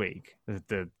captain this week?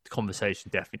 The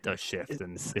conversation definitely does shift.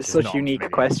 And it's such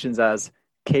unique questions as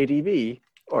KDB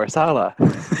or Salah.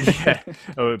 Yeah,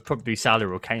 it would probably be Salah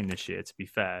or Kane this year, to be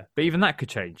fair. But even that could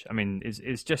change. I mean,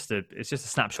 it's just a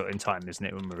snapshot in time, isn't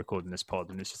it? When we're recording this pod,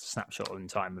 and it's just a snapshot in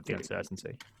time of the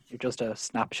uncertainty. You're just a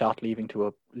snapshot leading to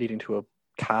a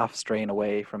calf strain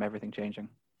away from everything changing.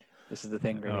 This is the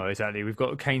thing, really. Oh, exactly. We've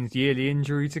got Kane's yearly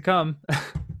injury to come.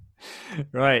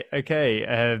 Right. Okay.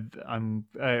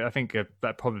 I think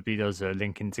that probably does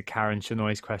link into Karen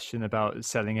Chenoy's question about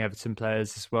selling Everton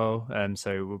players as well.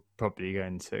 So we're probably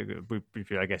going to.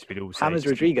 I guess we'd all say James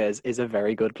Rodriguez is a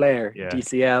very good player. Yeah.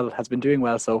 DCL has been doing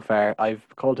well so far. I've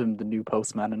called him the new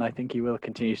postman, and I think he will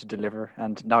continue to deliver.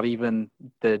 And not even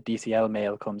the DCL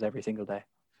mail comes every single day.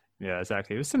 Yeah,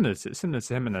 exactly. It was similar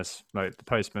to Jimenez. Like the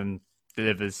postman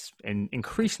delivers in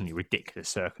increasingly ridiculous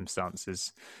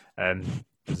circumstances.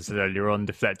 As I said earlier on,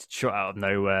 deflected shot out of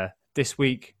nowhere. This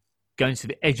week, going to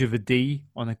the edge of a D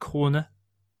on a corner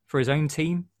for his own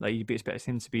team. Like you'd be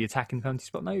expecting him to be attacking the penalty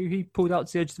spot. No, he pulled out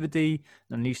to the edge of the D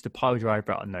and unleashed a pile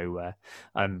driver out of nowhere.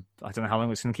 I don't know how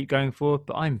long it's going to keep going for,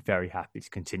 but I'm very happy to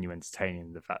continue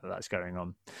entertaining the fact that that's going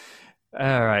on.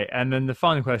 All right, and then the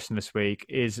final question this week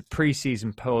is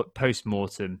pre-season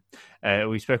post-mortem.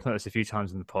 We've spoken about this a few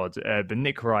times in the pod, but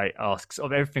Nick Wright asks,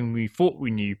 of everything we thought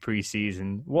we knew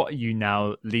pre-season, what are you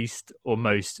now least or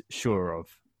most sure of?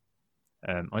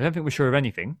 I don't think we're sure of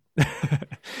anything,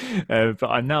 but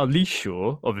I'm now least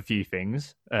sure of a few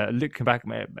things. Looking back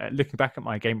at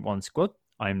my Game 1 squad,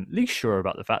 I'm least sure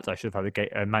about the fact I should have had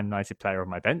a Man United player on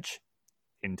my bench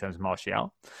in terms of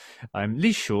Martial. I'm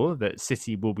least sure that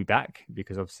City will be back,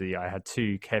 because obviously I had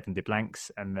 2 Kevin De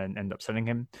Blancs and then end up selling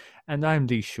him. And I'm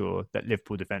least sure that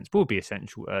Liverpool defence will be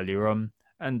essential earlier on.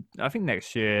 And I think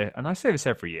next year, and I say this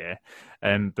every year,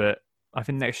 but I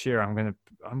think next year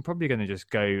I'm probably going to just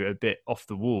go a bit off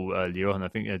the wall earlier on. I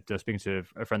think I was speaking to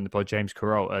a friend of the pod, James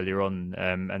Carroll, earlier on,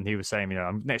 and he was saying,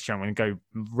 next year I'm going to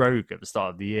go rogue at the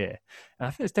start of the year. And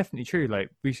I think it's definitely true. Like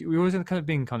we always kind of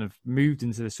being kind of moved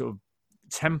into this sort of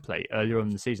template earlier on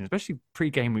in the season, especially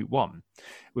pre-game week 1,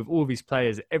 with all these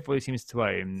players everybody seems to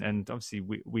own, and obviously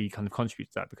we kind of contribute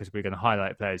to that because we're going to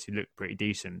highlight players who look pretty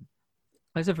decent.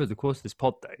 As over the course of this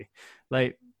pod day,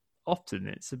 like often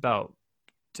it's about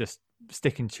just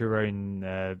sticking to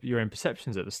your own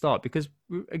perceptions at the start, because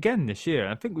again this year,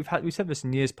 I think we said this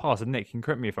in years past, and Nick can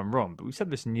correct me if I'm wrong, but we said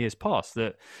this in years past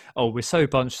that we're so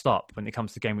bunched up when it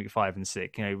comes to game week 5 and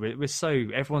 6.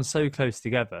 Everyone's so close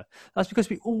together. That's because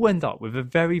we all end up with a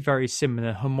very, very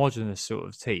similar homogenous sort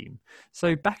of team.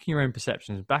 So backing your own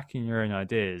perceptions, backing your own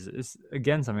ideas is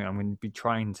again something I'm going to be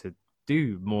trying to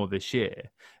do more this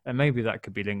year, and maybe that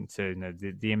could be linked to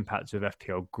the impact of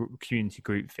FPL community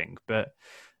group thing, but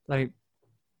like,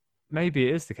 maybe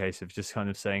it is the case of just kind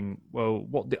of saying, well,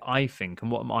 what do I think and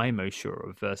what am I most sure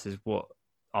of versus what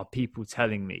are people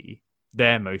telling me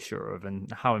they're most sure of,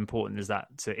 and how important is that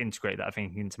to integrate that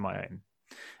thinking into my own?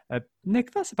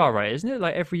 Nick, that's about right, isn't it?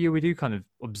 Like every year we do kind of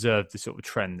observe the sort of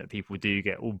trend that people do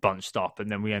get all bunched up and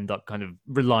then we end up kind of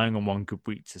relying on one good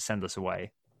week to send us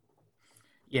away.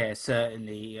 Yeah,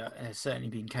 certainly. There's certainly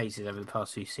been cases over the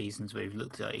past few seasons where we've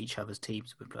looked at each other's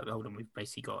teams. We've like, hold on, we've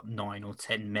basically got 9 or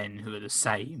 10 men who are the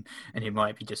same, and it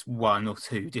might be just 1 or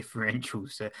 2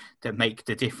 differentials that make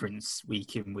the difference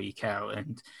week in, week out.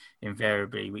 And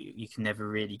invariably, you can never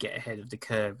really get ahead of the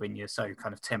curve when you're so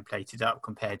kind of templated up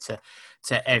compared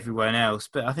to everyone else.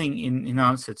 But I think in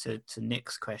answer to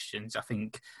Nick's questions, I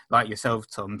think, like yourself,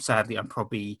 Tom, sadly, I'm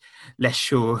probably less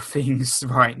sure of things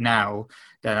right now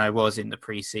than I was in the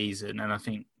pre-season. And I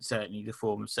think certainly the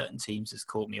form of certain teams has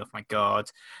caught me off my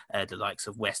guard. The likes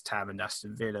of West Ham and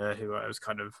Aston Villa, who I was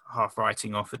kind of half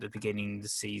writing off at the beginning of the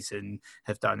season,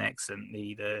 have done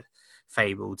excellently. The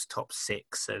fabled top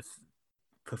 6 have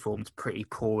performed pretty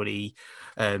poorly,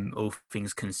 all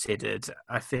things considered.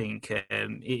 I think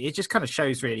it just kind of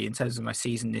shows really in terms of my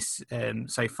season this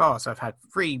so far. So I've had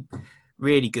 3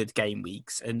 really good game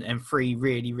weeks and 3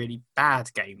 really, really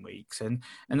bad game weeks. And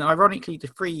ironically, the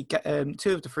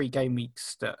 2 of the 3 game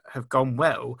weeks that have gone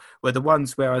well were the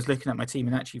ones where I was looking at my team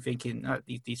and actually thinking, oh,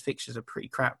 these fixtures are pretty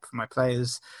crap for my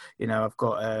players. You know, I've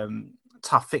got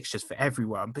tough fixtures for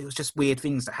everyone, but it was just weird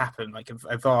things that happened, like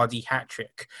a Vardy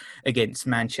hat-trick against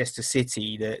Manchester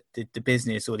City that did the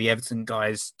business, or the Everton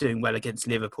guys doing well against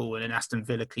Liverpool, and an Aston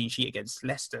Villa clean sheet against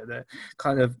Leicester that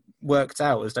kind of worked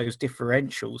out as those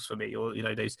differentials for me, or, you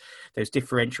know, those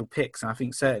differential picks. And I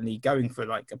think certainly going for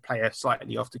like a player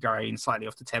slightly off the grain, slightly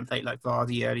off the template like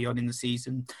Vardy early on in the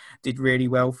season did really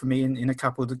well for me in a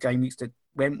couple of the game weeks that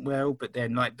went well, but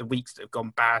then like the weeks that have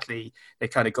gone badly, they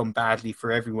kind of gone badly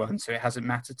for everyone, so it hasn't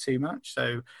mattered too much.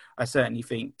 So I certainly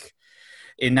think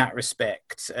in that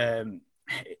respect,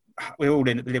 we're all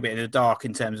in a little bit in the dark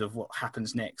in terms of what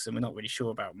happens next, and we're not really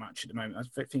sure about much at the moment.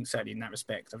 I think certainly in that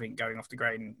respect, I think going off the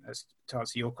grain, as to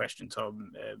answer your question,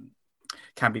 Tom,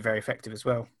 can be very effective as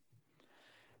well.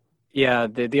 Yeah,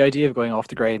 the idea of going off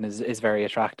the grain is very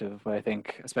attractive, but I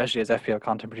think, especially as FPL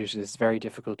content producers, it's very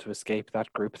difficult to escape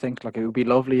that groupthink. Like, it would be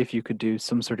lovely if you could do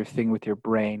some sort of thing with your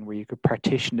brain where you could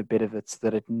partition a bit of it so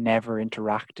that it never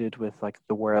interacted with like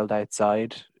the world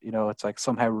outside. You know, it's like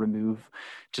somehow remove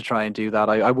to try and do that.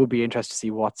 I would be interested to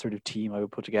see what sort of team I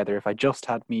would put together if I just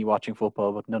had me watching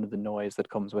football with none of the noise that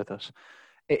comes with it.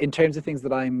 In terms of things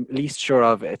that I'm least sure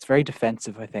of, it's very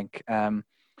defensive, I think.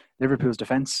 Liverpool's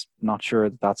defence, not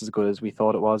sure that's as good as we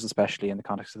thought it was, especially in the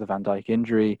context of the Van Dijk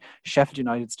injury. Sheffield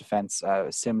United's defence,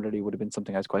 similarly, would have been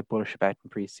something I was quite bullish about in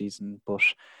pre-season. But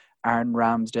Aaron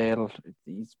Ramsdale,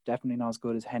 he's definitely not as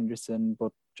good as Henderson.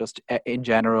 But just in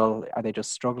general, are they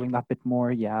just struggling that bit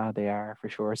more? Yeah, they are for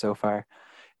sure so far.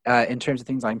 In terms of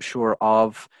things I'm sure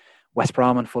of, West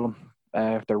Brom and Fulham,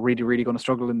 they're really, really going to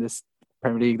struggle in this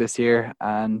Premier League this year.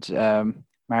 And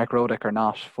Mark Rodick or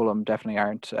not, Fulham definitely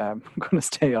aren't going to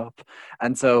stay up.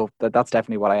 And so that's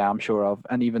definitely what I am sure of.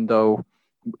 And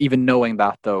even knowing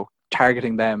that, though,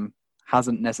 targeting them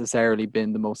hasn't necessarily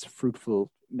been the most fruitful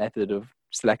method of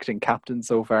selecting captains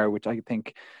so far, which I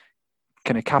think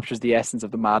kind of captures the essence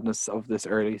of the madness of this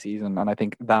early season. And I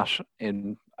think that,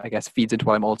 I guess, feeds into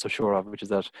what I'm also sure of, which is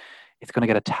that it's going to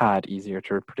get a tad easier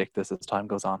to predict this as time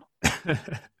goes on.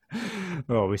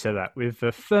 Well, we said that with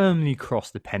firmly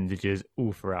crossed appendages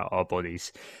all throughout our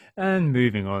bodies. And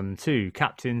moving on to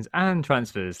captains and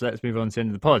transfers, let's move on to the end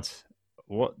of the pod.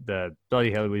 What the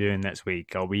bloody hell are we doing next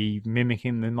week? Are we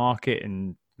mimicking the market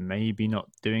and maybe not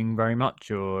doing very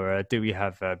much, or do we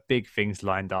have big things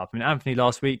lined up? I mean, Anthony,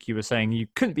 last week you were saying you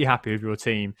couldn't be happy with your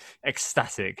team,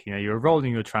 ecstatic. You know, you were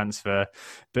rolling your transfer,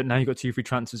 but now you've got 2 free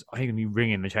transfers. Are you going to be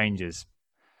ringing the changes?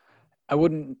 I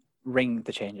wouldn't ring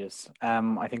the changes.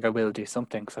 I think I will do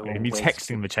something. So You'll be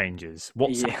texting the changes,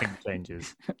 WhatsApping the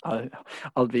changes.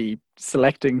 I'll be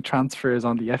selecting transfers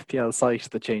on the FPL site,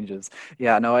 the changes.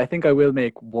 Yeah, no, I think I will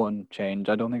make one change.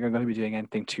 I don't think I'm going to be doing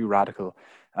anything too radical.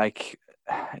 Like,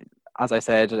 as I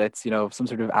said, it's, you know, some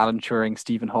sort of Alan Turing,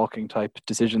 Stephen Hawking type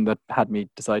decision that had me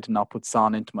decide to not put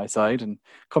Son into my side, and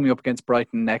coming up against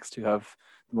Brighton next, who have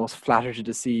the most flatter to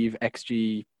deceive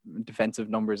XG defensive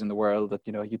numbers in the world, that,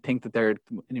 you know, you'd think that they're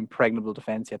an impregnable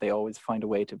defense, yet they always find a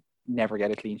way to never get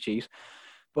a clean sheet.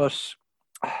 But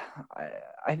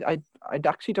I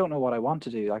actually don't know what I want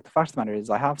to do. Like, the fact of the matter is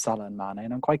I have Salah and Mane,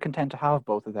 and I'm quite content to have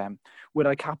both of them. Would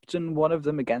I captain one of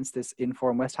them against this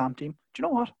in-form West Ham team? Do you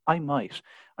know what? I might.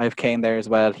 I have Kane there as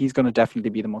well. He's going to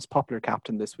definitely be the most popular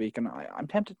captain this week, and I'm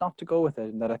tempted not to go with it,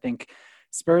 in that I think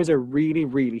Spurs are really,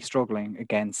 really struggling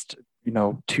against,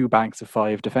 two banks of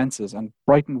 5 defences, and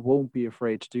Brighton won't be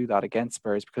afraid to do that against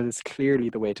Spurs because it's clearly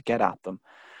the way to get at them.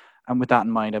 And with that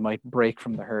in mind, I might break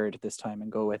from the herd this time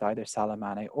and go with either Salah,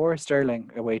 Mane or Sterling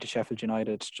away to Sheffield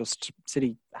United. Just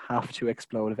City have to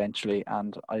explode eventually,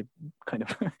 and I kind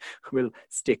of will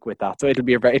stick with that. So it'll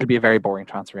be a very boring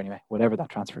transfer anyway, whatever that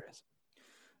transfer is.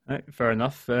 Right, fair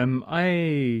enough. I'm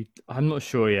not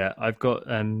sure yet. I've got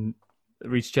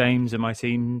Reece James in my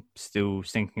team still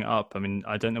stinking it up. I mean,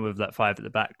 I don't know whether that 5 at the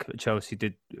back that Chelsea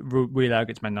did really out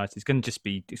against Man United is going to just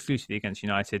be exclusively against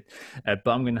United. But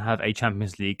I'm going to have a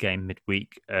Champions League game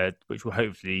midweek, which will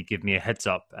hopefully give me a heads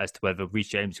up as to whether Reece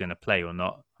James is going to play or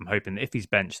not. I'm hoping that if he's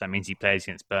benched, that means he plays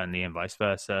against Burnley and vice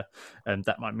versa.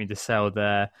 That might mean the sell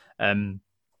there.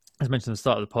 As mentioned at the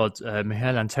start of the pod,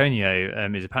 Michail Antonio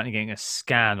is apparently getting a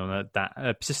scan on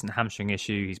that persistent hamstring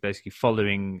issue. He's basically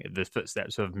following the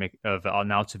footsteps of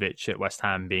Arnautovic at West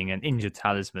Ham being an injured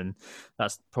talisman.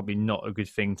 That's probably not a good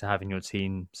thing to have in your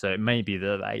team. So it may be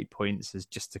that 8 points is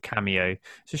just a cameo.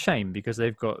 It's a shame because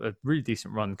they've got a really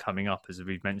decent run coming up, as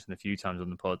we've mentioned a few times on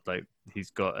the pod. Like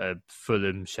he's got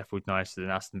Fulham, Sheffield United,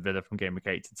 and Aston Villa from game week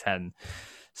 8 to 10.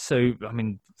 So I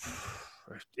mean,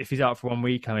 if he's out for 1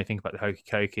 week, I may think about the hokey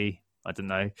cokey. I don't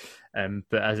know,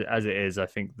 but as it is, I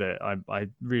think that I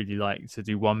really like to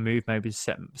do one move, maybe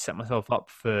set myself up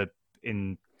for.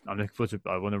 I'm looking forward to.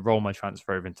 I want to roll my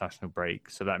transfer over international break,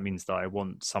 so that means that I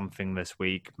want something this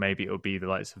week. Maybe it'll be the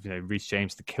likes of Reece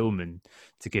James to Kilman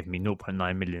to give me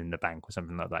 0.9 million in the bank or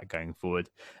something like that going forward.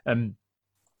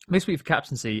 This week for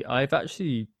captaincy, I've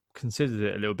actually considered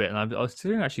it a little bit, and I was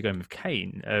considering actually going with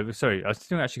Kane. I was considering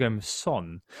actually going with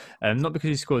Son, not because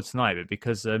he scored tonight, but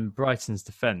because Brighton's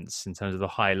defence in terms of the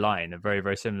high line are very,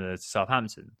 very similar to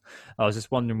Southampton. I was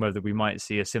just wondering whether we might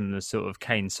see a similar sort of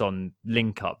Kane-Son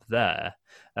link up there.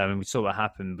 We saw what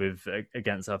happened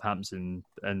against Southampton,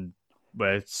 and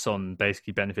where Son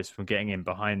basically benefits from getting in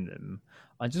behind them.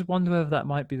 I just wonder whether that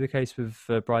might be the case with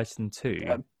Brighton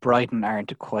too. Brighton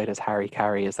aren't quite as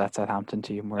harry-carry as that Southampton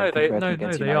team. No,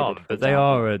 they aren't. But they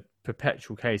are a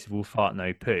perpetual case of all fart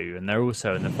no poo, and they're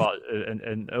also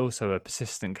and also a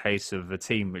persistent case of a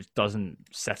team which doesn't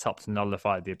set up to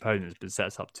nullify the opponents, but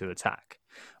sets up to attack,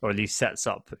 or at least sets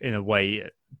up in a way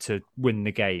to win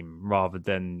the game rather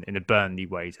than in a Burnley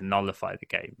way to nullify the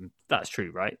game. That's true,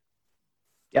 right?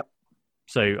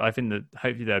 So I think that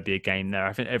hopefully there'll be a game there.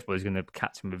 I think everybody's going to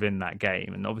captain within that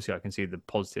game, and obviously I can see the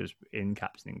positives in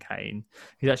captaining Kane.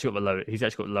 He's actually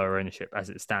got lower ownership as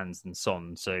it stands than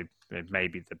Son, so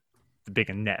maybe the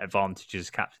bigger net advantage is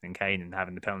captaining Kane and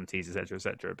having the penalties, etc.,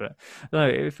 etc. But no,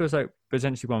 it feels like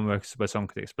potentially one where Son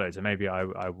could explode. So maybe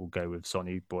I will go with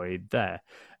Sonny Boy there.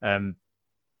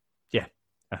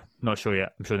 Not sure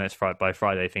yet. I'm sure by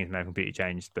Friday things may have completely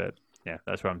changed, but yeah,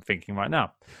 that's what I'm thinking right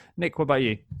now. Nick, what about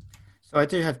you? So I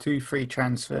do have 2 free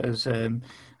transfers.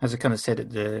 As I kind of said at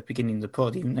the beginning of the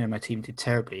pod, even though my team did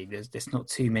terribly, there's not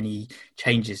too many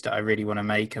changes that I really want to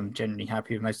make. I'm generally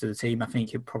happy with most of the team. I think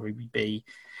it'd probably be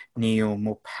Neil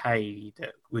Maupay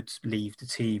that would leave the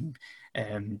team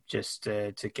just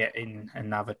to get in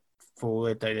another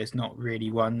forward, though there's not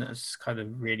really one that's kind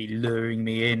of really luring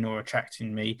me in or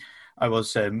attracting me. I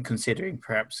was considering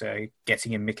perhaps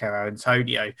getting in Mikel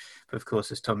Antonio, but of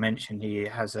course, as Tom mentioned, he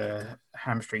has a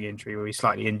hamstring injury where he's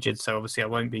slightly injured, so obviously I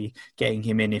won't be getting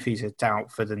him in if he's a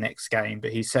doubt for the next game,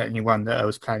 but he's certainly one that I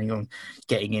was planning on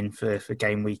getting in for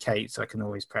game week 8, so I can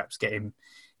always perhaps get him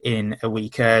in a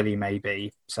week early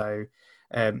maybe. So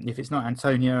if it's not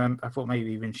Antonio, I thought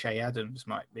maybe even Shea Adams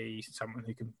might be someone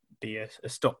who can be a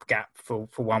stopgap for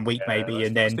 1 week maybe,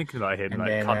 and then I was thinking about him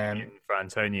coming in for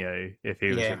Antonio if he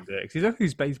was in there, because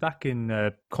he's back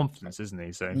in confidence, isn't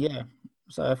he? So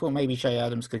So I thought maybe Shea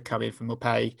Adams could come in for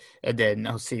Maupay, and then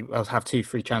I'll have 2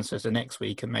 free transfers the next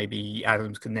week, and maybe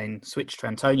Adams can then switch to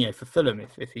Antonio for Fulham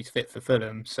if he's fit for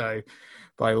Fulham. So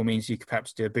by all means, you could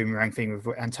perhaps do a boomerang thing with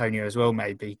Antonio as well,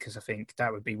 maybe, because I think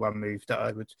that would be one move that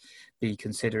I would be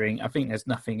considering. I think there's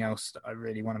nothing else that I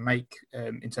really want to make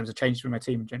in terms of changes with my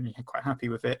team. I'm generally quite happy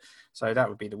with it. So that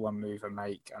would be the one move I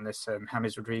make, unless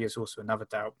James Rodriguez also another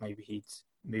doubt. Maybe he'd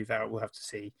move out. We'll have to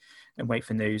see and wait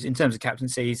for news. In terms of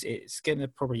captaincies, it's going to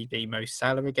probably be Mo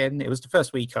Salah again. It was the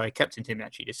first week I captained him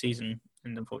actually this season,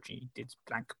 and unfortunately he did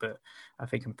blank, but I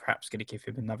think I'm perhaps going to give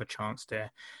him another chance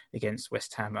there against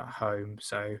West Ham at home.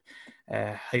 So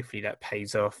hopefully that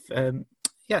pays off.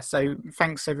 So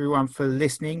thanks everyone for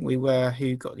listening. We were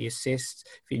Who Got the Assist.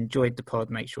 If you enjoyed the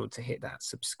pod, make sure to hit that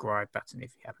subscribe button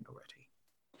if you haven't already.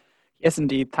 Yes,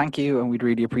 indeed. Thank you. And we'd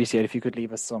really appreciate if you could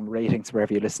leave us some ratings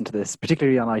wherever you listen to this,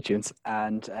 particularly on iTunes.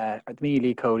 And the mini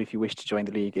league code, if you wish to join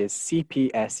the league, is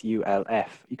CPSULF.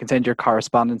 You can send your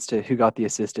correspondence to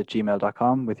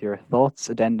whogottheassist@gmail.com with your thoughts,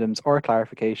 addendums, or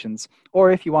clarifications. Or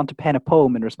if you want to pen a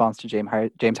poem in response to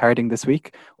James Harding this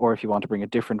week, or if you want to bring a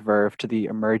different verve to the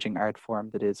emerging art form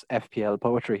that is FPL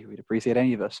poetry, we'd appreciate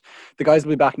any of it. The guys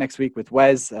will be back next week with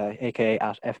Wes, aka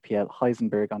at FPL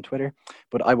Heisenberg on Twitter.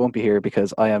 But I won't be here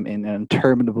because I am in an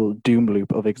interminable doom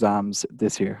loop of exams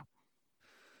this year.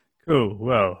 Cool.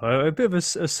 Well, a bit of a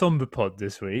somber pod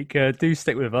this week. Do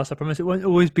stick with us. I promise it won't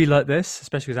always be like this,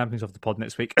 especially because Anthony's off the pod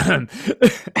next week.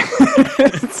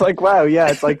 It's like, wow, yeah,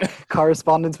 it's like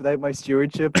correspondence without my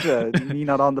stewardship, me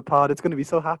not on the pod. It's going to be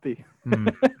so happy.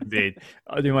 Indeed.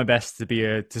 I'll do my best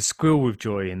to squeal with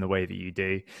joy in the way that you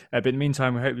do. But in the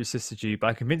meantime, we hope we assisted you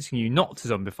by convincing you not to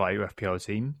zombify your FPL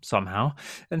team somehow,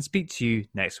 and speak to you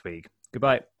next week.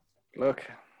 Goodbye. Look.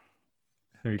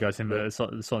 Here we go, Tim.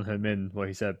 Son Heung-min, what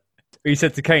he said. He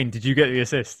said to Kane, did you get the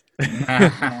assist?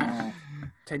 10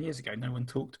 years ago, no one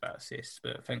talked about assists,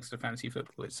 but thanks to fantasy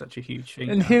football, it's such a huge thing.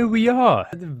 And here we are,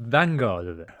 the vanguard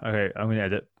of it. Okay, I'm going to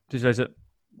edit. Just it.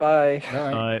 Bye.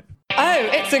 Bye. Oh,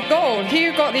 it's a goal.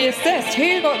 Who got the assist?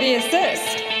 Who got the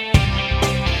assist?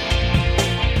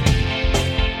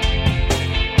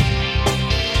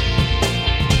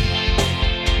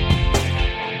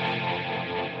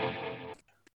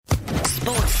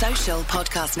 Sports Social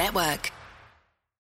Podcast Network.